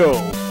 Hey, yo.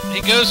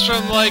 He goes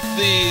from like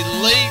the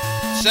late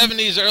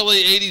 70s,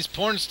 early 80s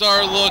porn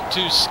star look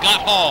to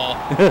Scott Hall.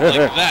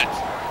 Like that.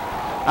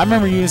 I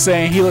remember you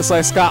saying he looks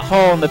like Scott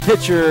Hall in the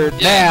picture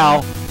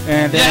now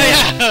And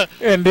then, Yeah.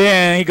 and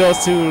then he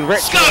goes to Rick.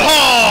 Scott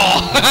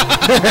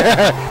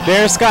Hall.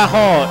 There's Scott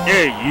Hall.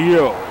 Hey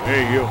yo.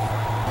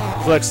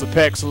 Flex the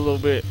pecs a little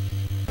bit.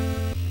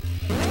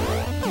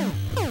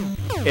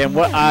 And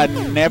what I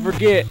never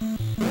get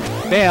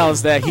down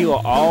is that he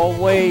will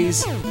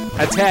always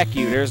attack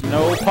you. There's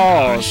no Oh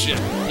pause shit.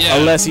 Yeah.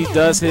 unless he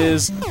does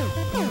his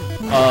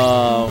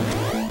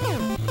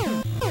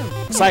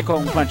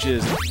cyclone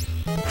punches,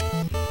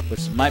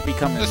 which might be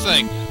coming. This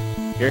thing.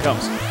 Here it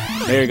comes.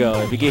 There you go.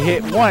 If you get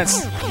hit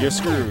once, you're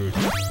screwed.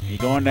 You're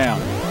going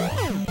down.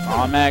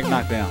 Automatic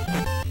knockdown.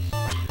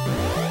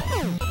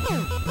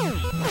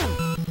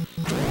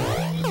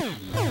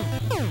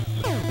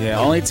 Yeah,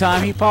 only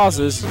time he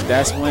pauses,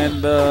 that's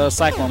when the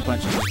cyclone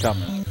punches is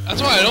coming.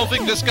 That's why I don't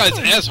think this guy's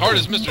as hard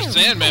as Mr.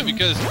 Sandman,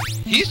 because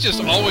he's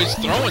just always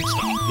throwing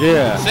stuff.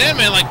 Yeah.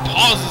 Sandman like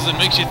pauses and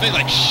makes you think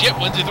like, shit,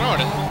 when's he throwing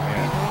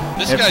it?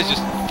 This If- guy's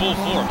just full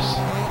force.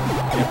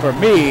 And for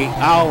me,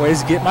 I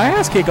always get my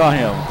ass kicked on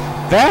him.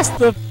 That's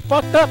the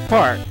fucked up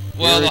part.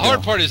 Well, Here the we hard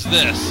go. part is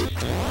this.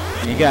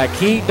 You gotta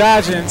keep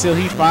dodging until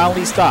he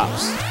finally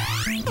stops.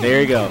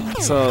 There you go.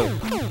 So,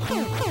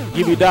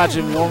 you be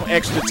dodging one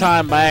extra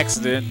time by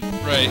accident.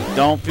 Right.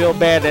 Don't feel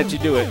bad that you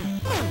do it.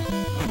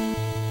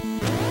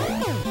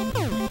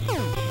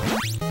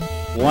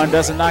 One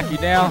doesn't knock you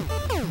down.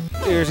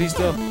 There's he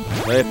still.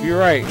 But if you're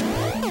right,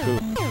 cool.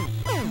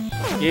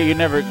 Yeah, you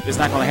never. It's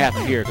not gonna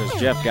happen here because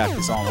Jeff got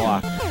this on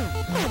lock.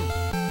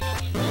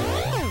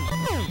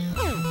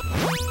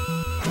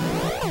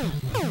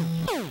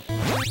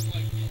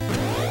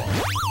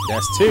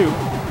 That's two.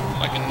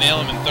 If I can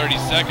nail him in 30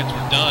 seconds,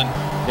 we're done.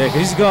 Yeah, 'cause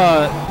he's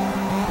gonna.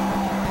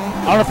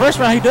 On the first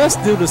round, he does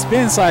do the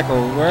spin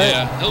cycle, right?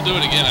 Yeah, he'll do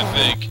it again, I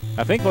think.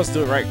 I think let's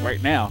do it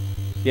right now.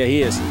 Yeah,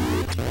 he is.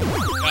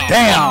 Oh,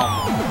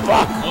 Damn!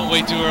 Fuck! Went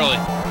way too early.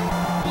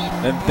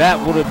 And that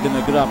would have been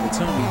a good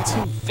opportunity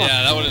too. Fuck.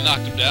 Yeah, that would have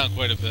knocked him down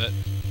quite a bit.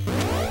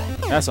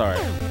 That's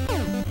alright.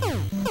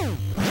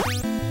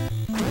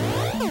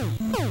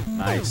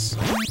 Nice.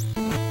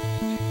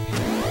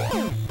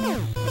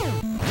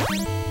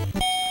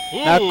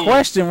 Now, Ooh.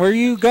 question: were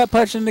you gut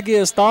punching to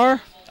get a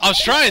star? I was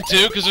trying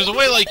to, because there's a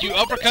way like you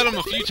uppercut him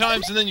a few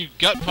times and then you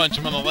gut punch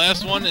him on the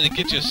last one and it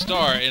gets you a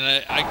star. And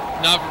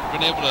I've never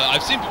been able to.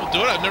 I've seen people do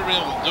it. I've never been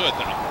able to do it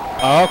though.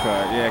 Oh,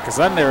 okay. Yeah, because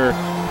I never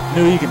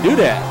knew you could do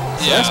that.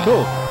 So Yeah. that's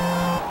cool.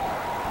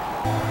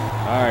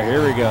 All right,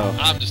 here we go.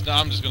 I'm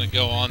just gonna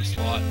go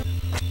onslaught.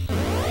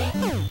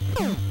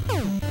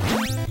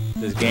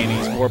 This game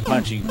needs more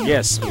punching.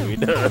 Yes, he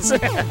does.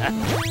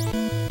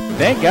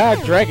 Thank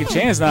God Dragon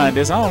Chan's not in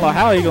this. I don't know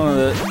how he's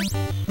gonna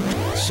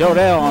show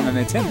that on the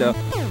Nintendo.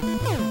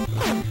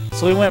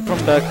 So we went from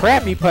the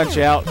crappy punch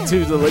out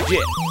to the legit.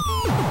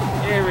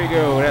 Here we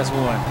go. That's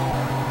one.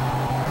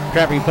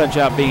 Crappy punch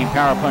out being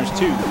Power Punch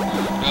 2.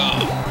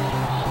 Oh,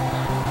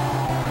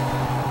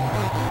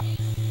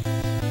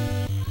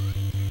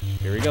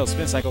 Here we go.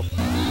 Spin cycle.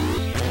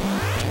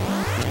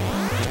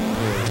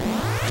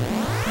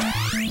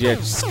 Yeah,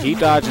 just keep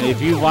dodging.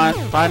 If you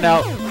find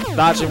out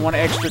dodging one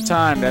extra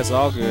time, that's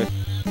all good.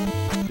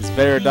 It's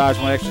better to dodge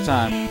one extra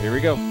time. Here we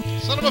go.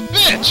 son of a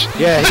bitch!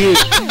 Yeah, he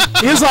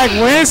was like,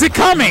 when is it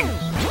coming?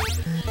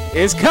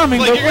 It's coming,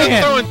 Like but you're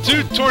when?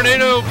 throwing 2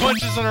 tornado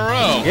punches in a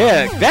row.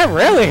 Yeah, that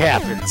rarely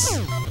happens.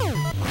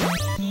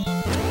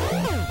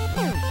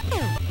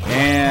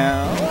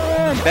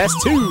 And that's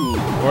 2.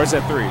 Or is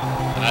that 3?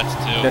 That's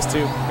 2. That's 2.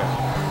 Okay.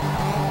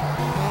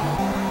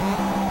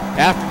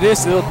 After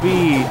this, it'll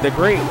be the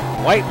great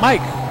White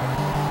Mike.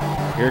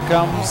 Here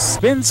comes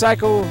spin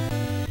cycle.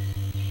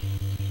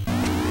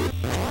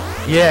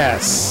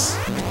 Yes.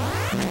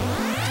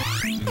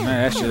 Man,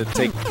 that should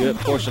take a good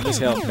portion of his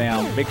health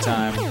down big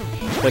time.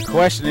 The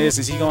question is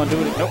he going to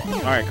do it? Nope.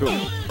 All right, cool.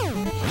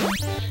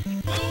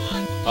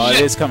 Oh,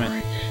 it is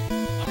coming.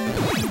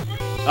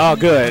 Oh,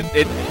 good.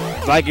 It,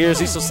 like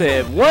Cecil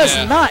said, was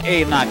Yeah. not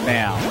a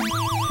knockdown.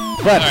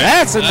 But All right,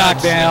 that's a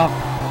that's knockdown.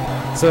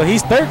 So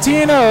he's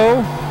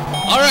 13-0.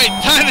 All right,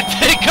 time to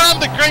take on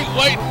the Great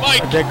White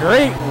Mike. The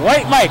great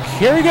White Mike.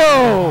 Here we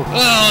go.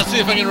 Oh, let's see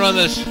if I can run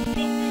this.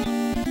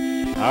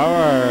 All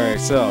right,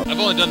 so I've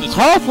only done this.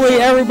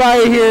 hopefully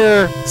everybody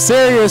here,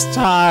 serious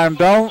time.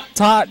 Don't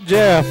taunt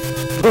Jeff,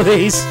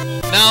 please.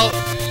 Now,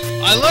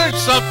 I learned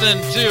something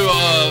too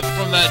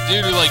from that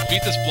dude who like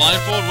beat this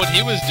blindfold. What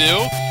he would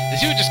do is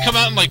he would just come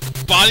out and like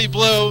body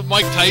blow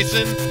Mike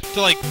Tyson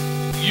to like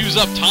use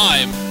up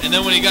time, and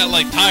then when he got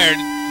like tired,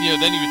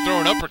 then he would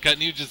throw an uppercut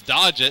and he would just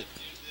dodge it,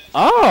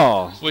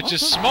 Oh. which is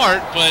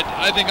smart. But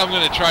I think I'm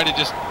gonna try to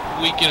just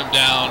weaken him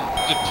down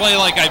to play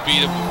like I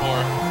beat him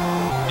before.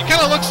 He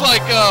kind of looks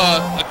like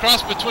a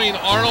cross between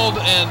Arnold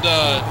and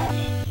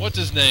what's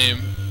his name?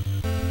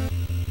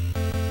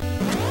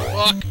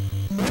 Fuck.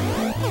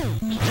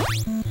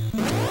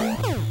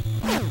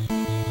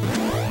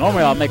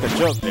 Normally I'll make a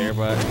joke there,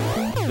 but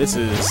this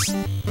is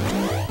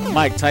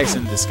Mike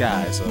Tyson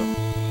disguise. So.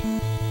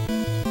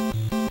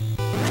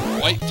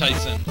 White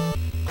Tyson.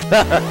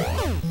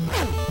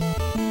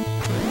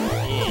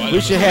 Ooh, We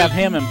should have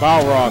him and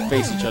Balrog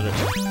face each other.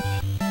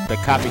 The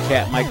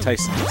copycat Mike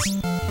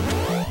Tysons.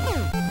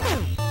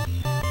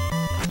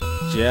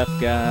 Jeff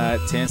got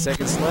 10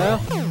 seconds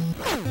left.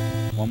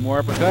 One more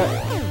uppercut.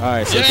 All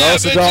right, so Yeah,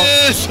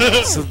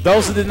 those so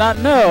those who did not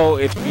know,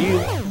 if you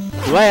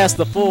last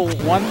the full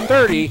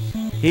 130,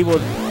 you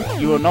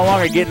will no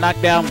longer get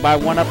knocked down by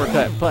one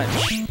uppercut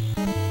punch.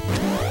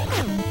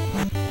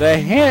 The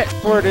hint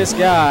for this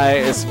guy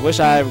is,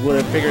 wish I would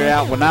have figured it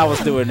out when I was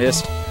doing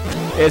this,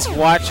 is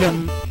watch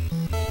him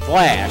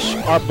flash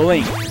or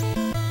blink.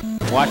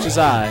 Watch his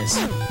eyes.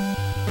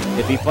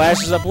 If he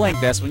flashes a blink,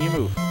 that's when you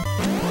move.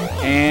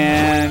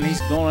 And he's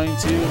going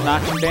to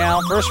knock him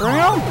down first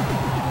round.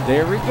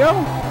 There we go.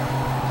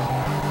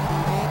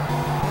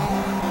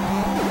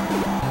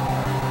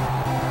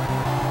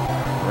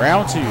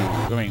 Round 2.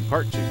 I mean,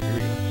 part 2. Here we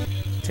go.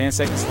 10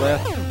 seconds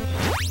left.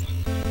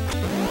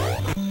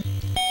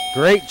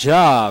 Great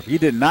job. You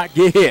did not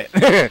get hit.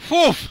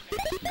 Whew.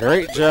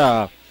 Great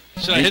job.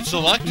 Should I hit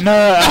select?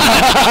 No.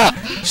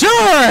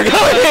 Sure.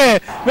 Go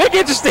ahead. Make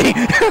it interesting.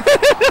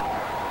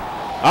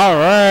 All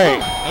right.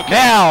 Okay.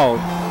 Now,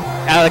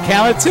 out of the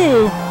count of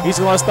 2, he's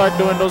going to start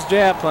doing those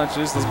jab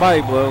punches, those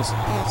body blows.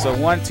 So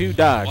 1, 2,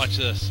 dodge. Watch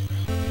this.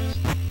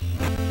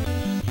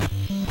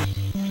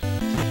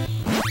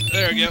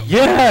 There we go.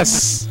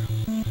 Yes.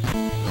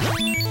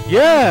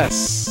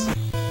 Yes.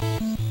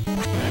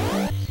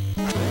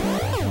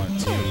 1,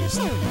 2.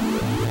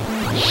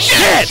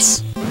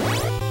 Shit.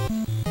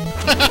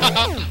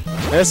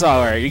 That's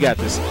all right. You got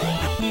this.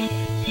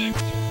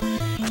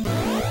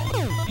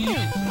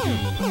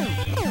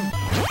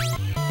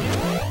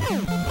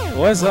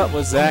 What's up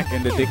with Zach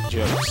and the dick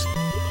jokes?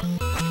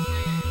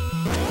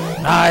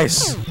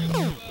 Nice.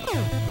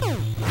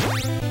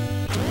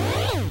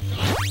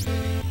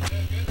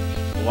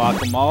 Block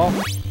them all.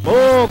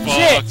 Oh,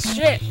 Fuck.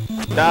 shit.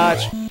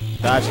 Dodge.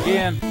 Dodge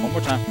again. One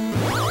more time.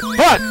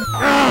 Fuck.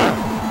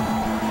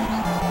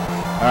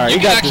 All right, You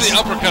you can got actually this.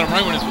 uppercut him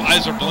right when his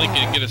eyes are blinking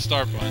and get a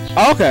star punch.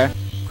 Oh, okay.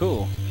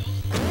 Cool.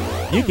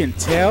 You can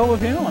tell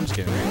with him? I'm just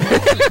kidding.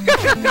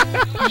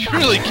 You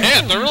really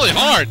can't. They're really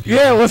hard.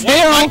 Yeah, with White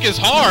him. Mike is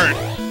hard.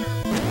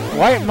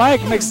 White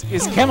Mike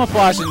is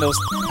camouflaging those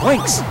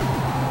blinks.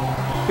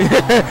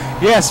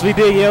 Yes, we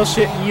did yell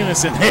shit in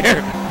unison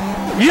there.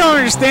 You don't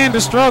understand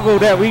the struggle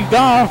that we've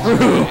gone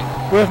through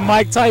with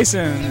Mike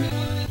Tyson.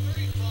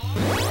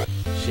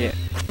 Shit.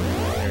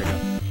 There we go.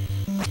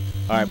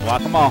 Alright,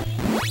 block them all.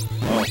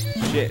 Oh,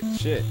 shit.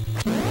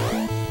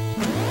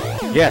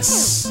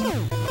 Yes.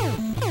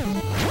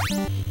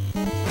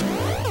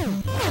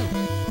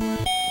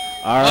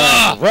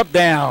 Alright, rub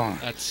down.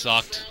 That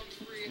sucked.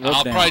 Rub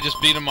I'll down. probably just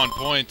beat him on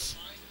points.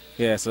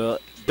 Yeah, so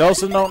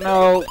those who don't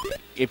know,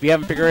 if you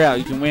haven't figured it out,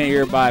 you can win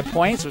here by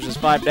points, which is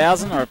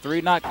 5,000, or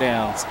 3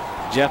 knockdowns.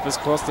 Jeff is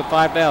close to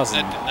 5,000.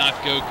 That did not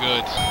go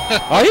good.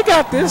 Oh, you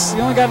got this.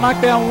 You only got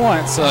knocked down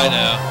once, so I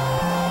know.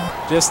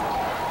 just,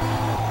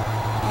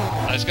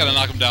 I just gotta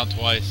knock him down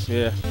twice.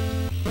 yeah.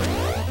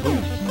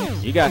 Boom.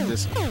 You got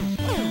this.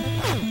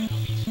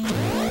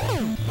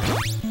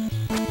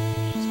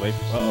 Just wait.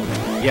 Uh-oh.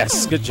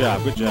 Yes, good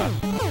job.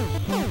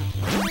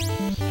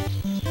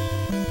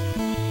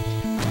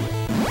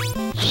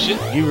 Shit.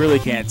 You really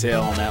can't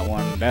tell on that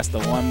one. That's the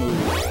one move.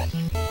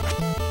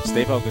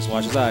 Stay focused.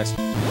 Watch his eyes.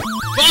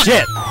 Fuck!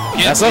 Shit.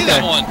 Can't That's see okay.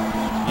 that one.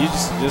 You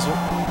just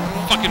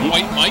Fucking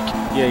White Mike.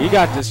 yeah, you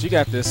got this.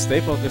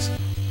 Stay focused.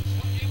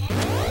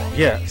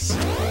 Yes.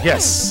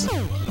 Yes.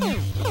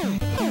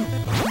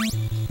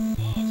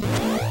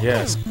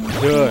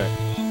 Good.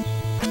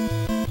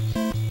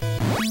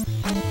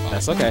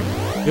 That's okay.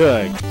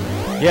 Good.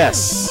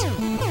 Yes.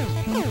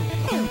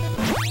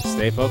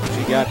 Stay focused.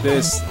 You got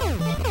this.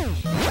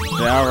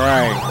 All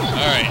right.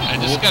 Alright, I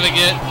just gotta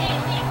get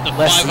the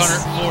Lessons.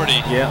 540.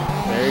 Yep.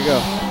 There you go.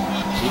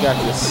 You got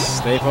this.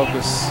 Stay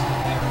focused.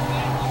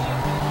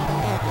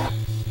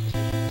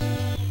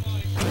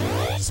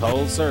 Just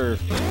hold serve.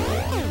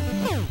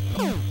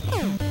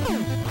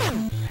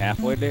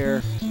 Halfway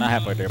there. Not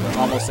halfway there, but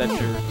almost at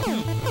your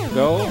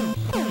goal.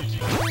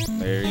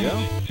 There you go.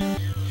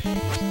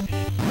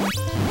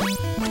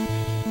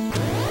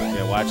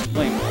 Yeah, watch it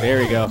blink.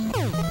 There you go.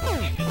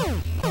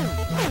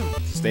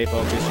 Stay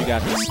focused. You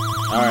got this.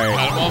 All Got him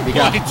right. on You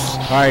got. points.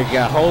 All right. You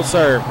got hold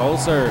serve.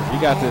 You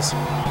got this.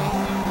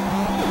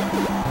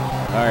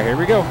 All right. Here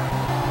we go.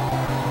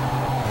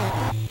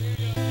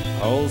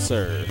 Hold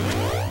serve.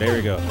 There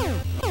we go.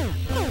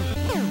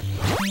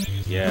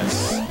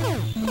 Yes.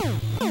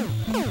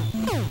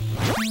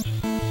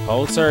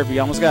 Hold serve. You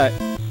almost got it.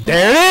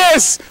 There it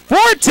is.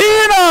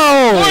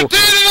 14-0.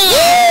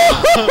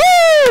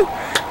 Woo-hoo-hoo!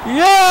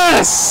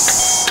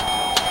 Yes.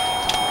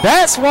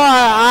 That's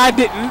why I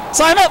didn't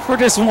sign up for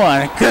this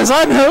one, because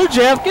I know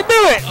Jeff can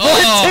do it.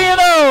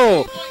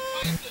 14-0.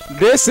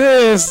 This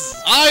is.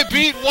 I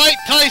beat White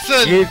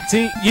Tyson.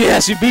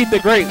 Yes, you beat the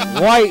great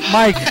White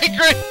Mike.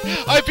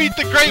 I beat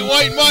the great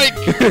White Mike.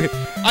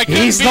 I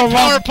couldn't He's beat no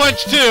Power longer-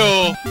 Punch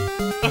 2.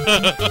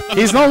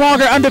 He's no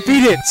longer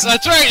undefeated.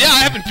 That's right. Yeah,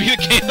 I haven't beat a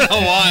game in a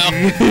while.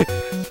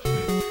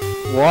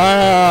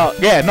 Wow.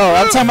 Yeah, no,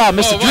 I'm talking about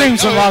Mr. Oh,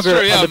 Dream's no that's longer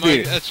true, yeah,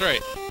 undefeated. Mike, that's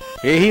right.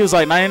 He was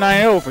like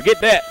 99-0.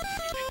 Forget that.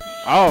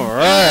 All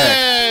right.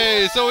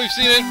 Hey, so we've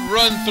seen it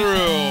run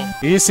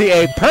through. You see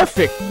a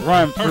perfect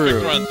run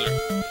through. Perfect run through.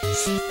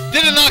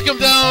 Didn't knock him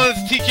down.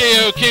 It's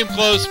TKO. Came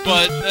close,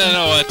 but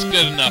no, that's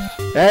good enough.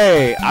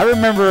 Hey, I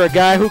remember a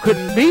guy who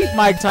couldn't beat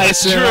Mike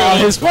Tyson true. on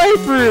his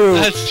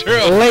playthrough. That's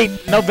true. Late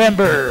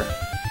November.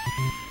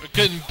 We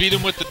couldn't beat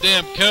him with the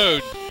damn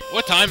code.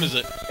 What time is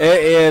it?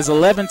 It is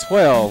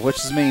 11:12, which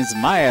means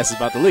my ass is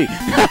about to leave.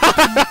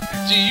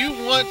 Do you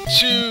want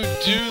to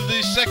do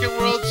the second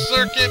world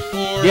circuit,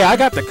 or? Yeah, I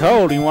got the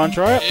code. You want to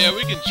try it? Yeah,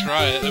 we can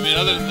try it. I mean,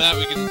 other than that,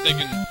 they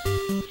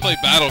can play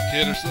Battle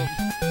Kid or something.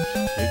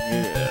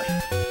 Yeah.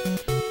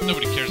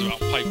 Nobody cares about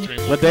Pipe Dream.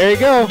 But there you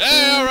go.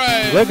 Hey, all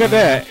right. Look at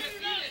that.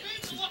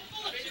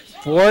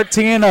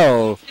 14-0.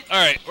 All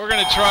right, we're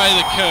gonna try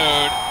the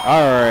code.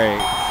 All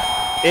right.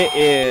 It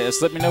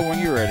is. Let me know when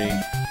you're ready.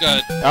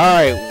 Good. All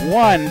right.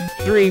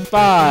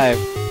 135.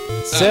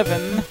 Sorry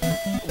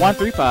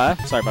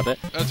about that.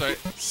 That's all right.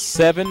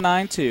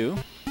 792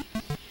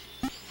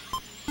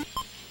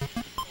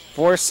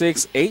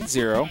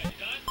 4680.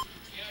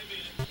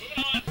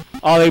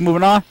 Oh, they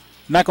moving on?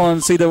 Not going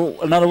to see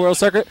another world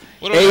circuit?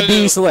 What do I AB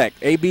do? select.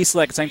 AB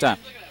select at the same time.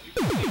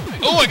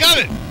 Oh, I got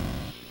it.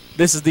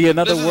 This is the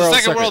another This is world the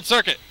second circuit. world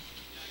circuit.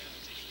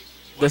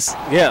 This,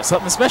 yeah,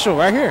 something special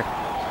right here.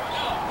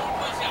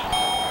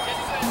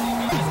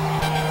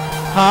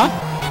 Huh?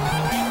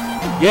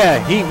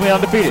 Yeah, he went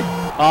undefeated.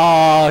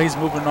 Oh, he's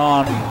moving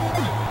on. I've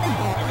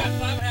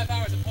got 5.5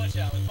 hours of Punch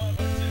Out with Power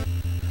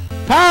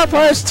Power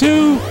Punch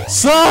 2. Punch 2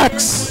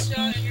 sucks. Punch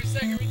Out and your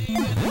second redeem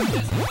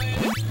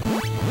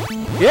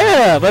and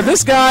Yeah, but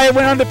this guy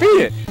went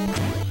undefeated.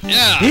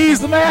 Yeah. He's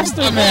the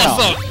master I'm now.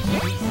 awesome.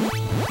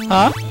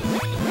 Huh?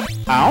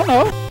 I don't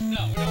know.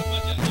 No, we're done with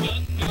Punch Out. You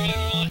done? Can we get it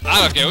on?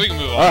 I don't care. We can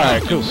move on. All right, I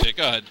don't give a cool. shit.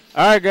 Go ahead.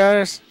 All right,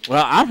 guys.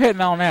 Well, I'm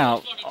heading on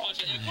out. Fucking Punch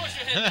Out. Of course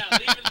you're heading out.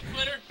 Leaving the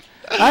Twitter.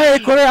 I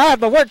ain't quitting. I have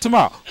to work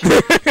tomorrow. You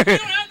don't have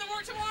to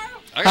work tomorrow?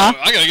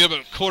 I gotta get up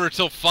at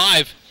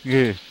 4:45.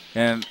 Yeah.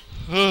 And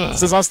Hit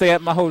since I'm staying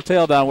at my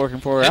hotel that I'm working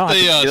for, I don't have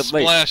to the get up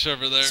late. splash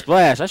over there.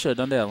 Splash. I should have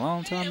done that a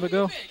long time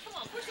ago. Come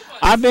on, push the button.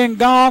 I've been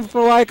gone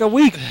for like a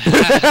week.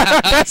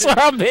 That's where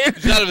I've been.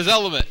 He's out of his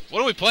element.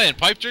 What are we playing?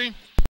 Pipe Dream?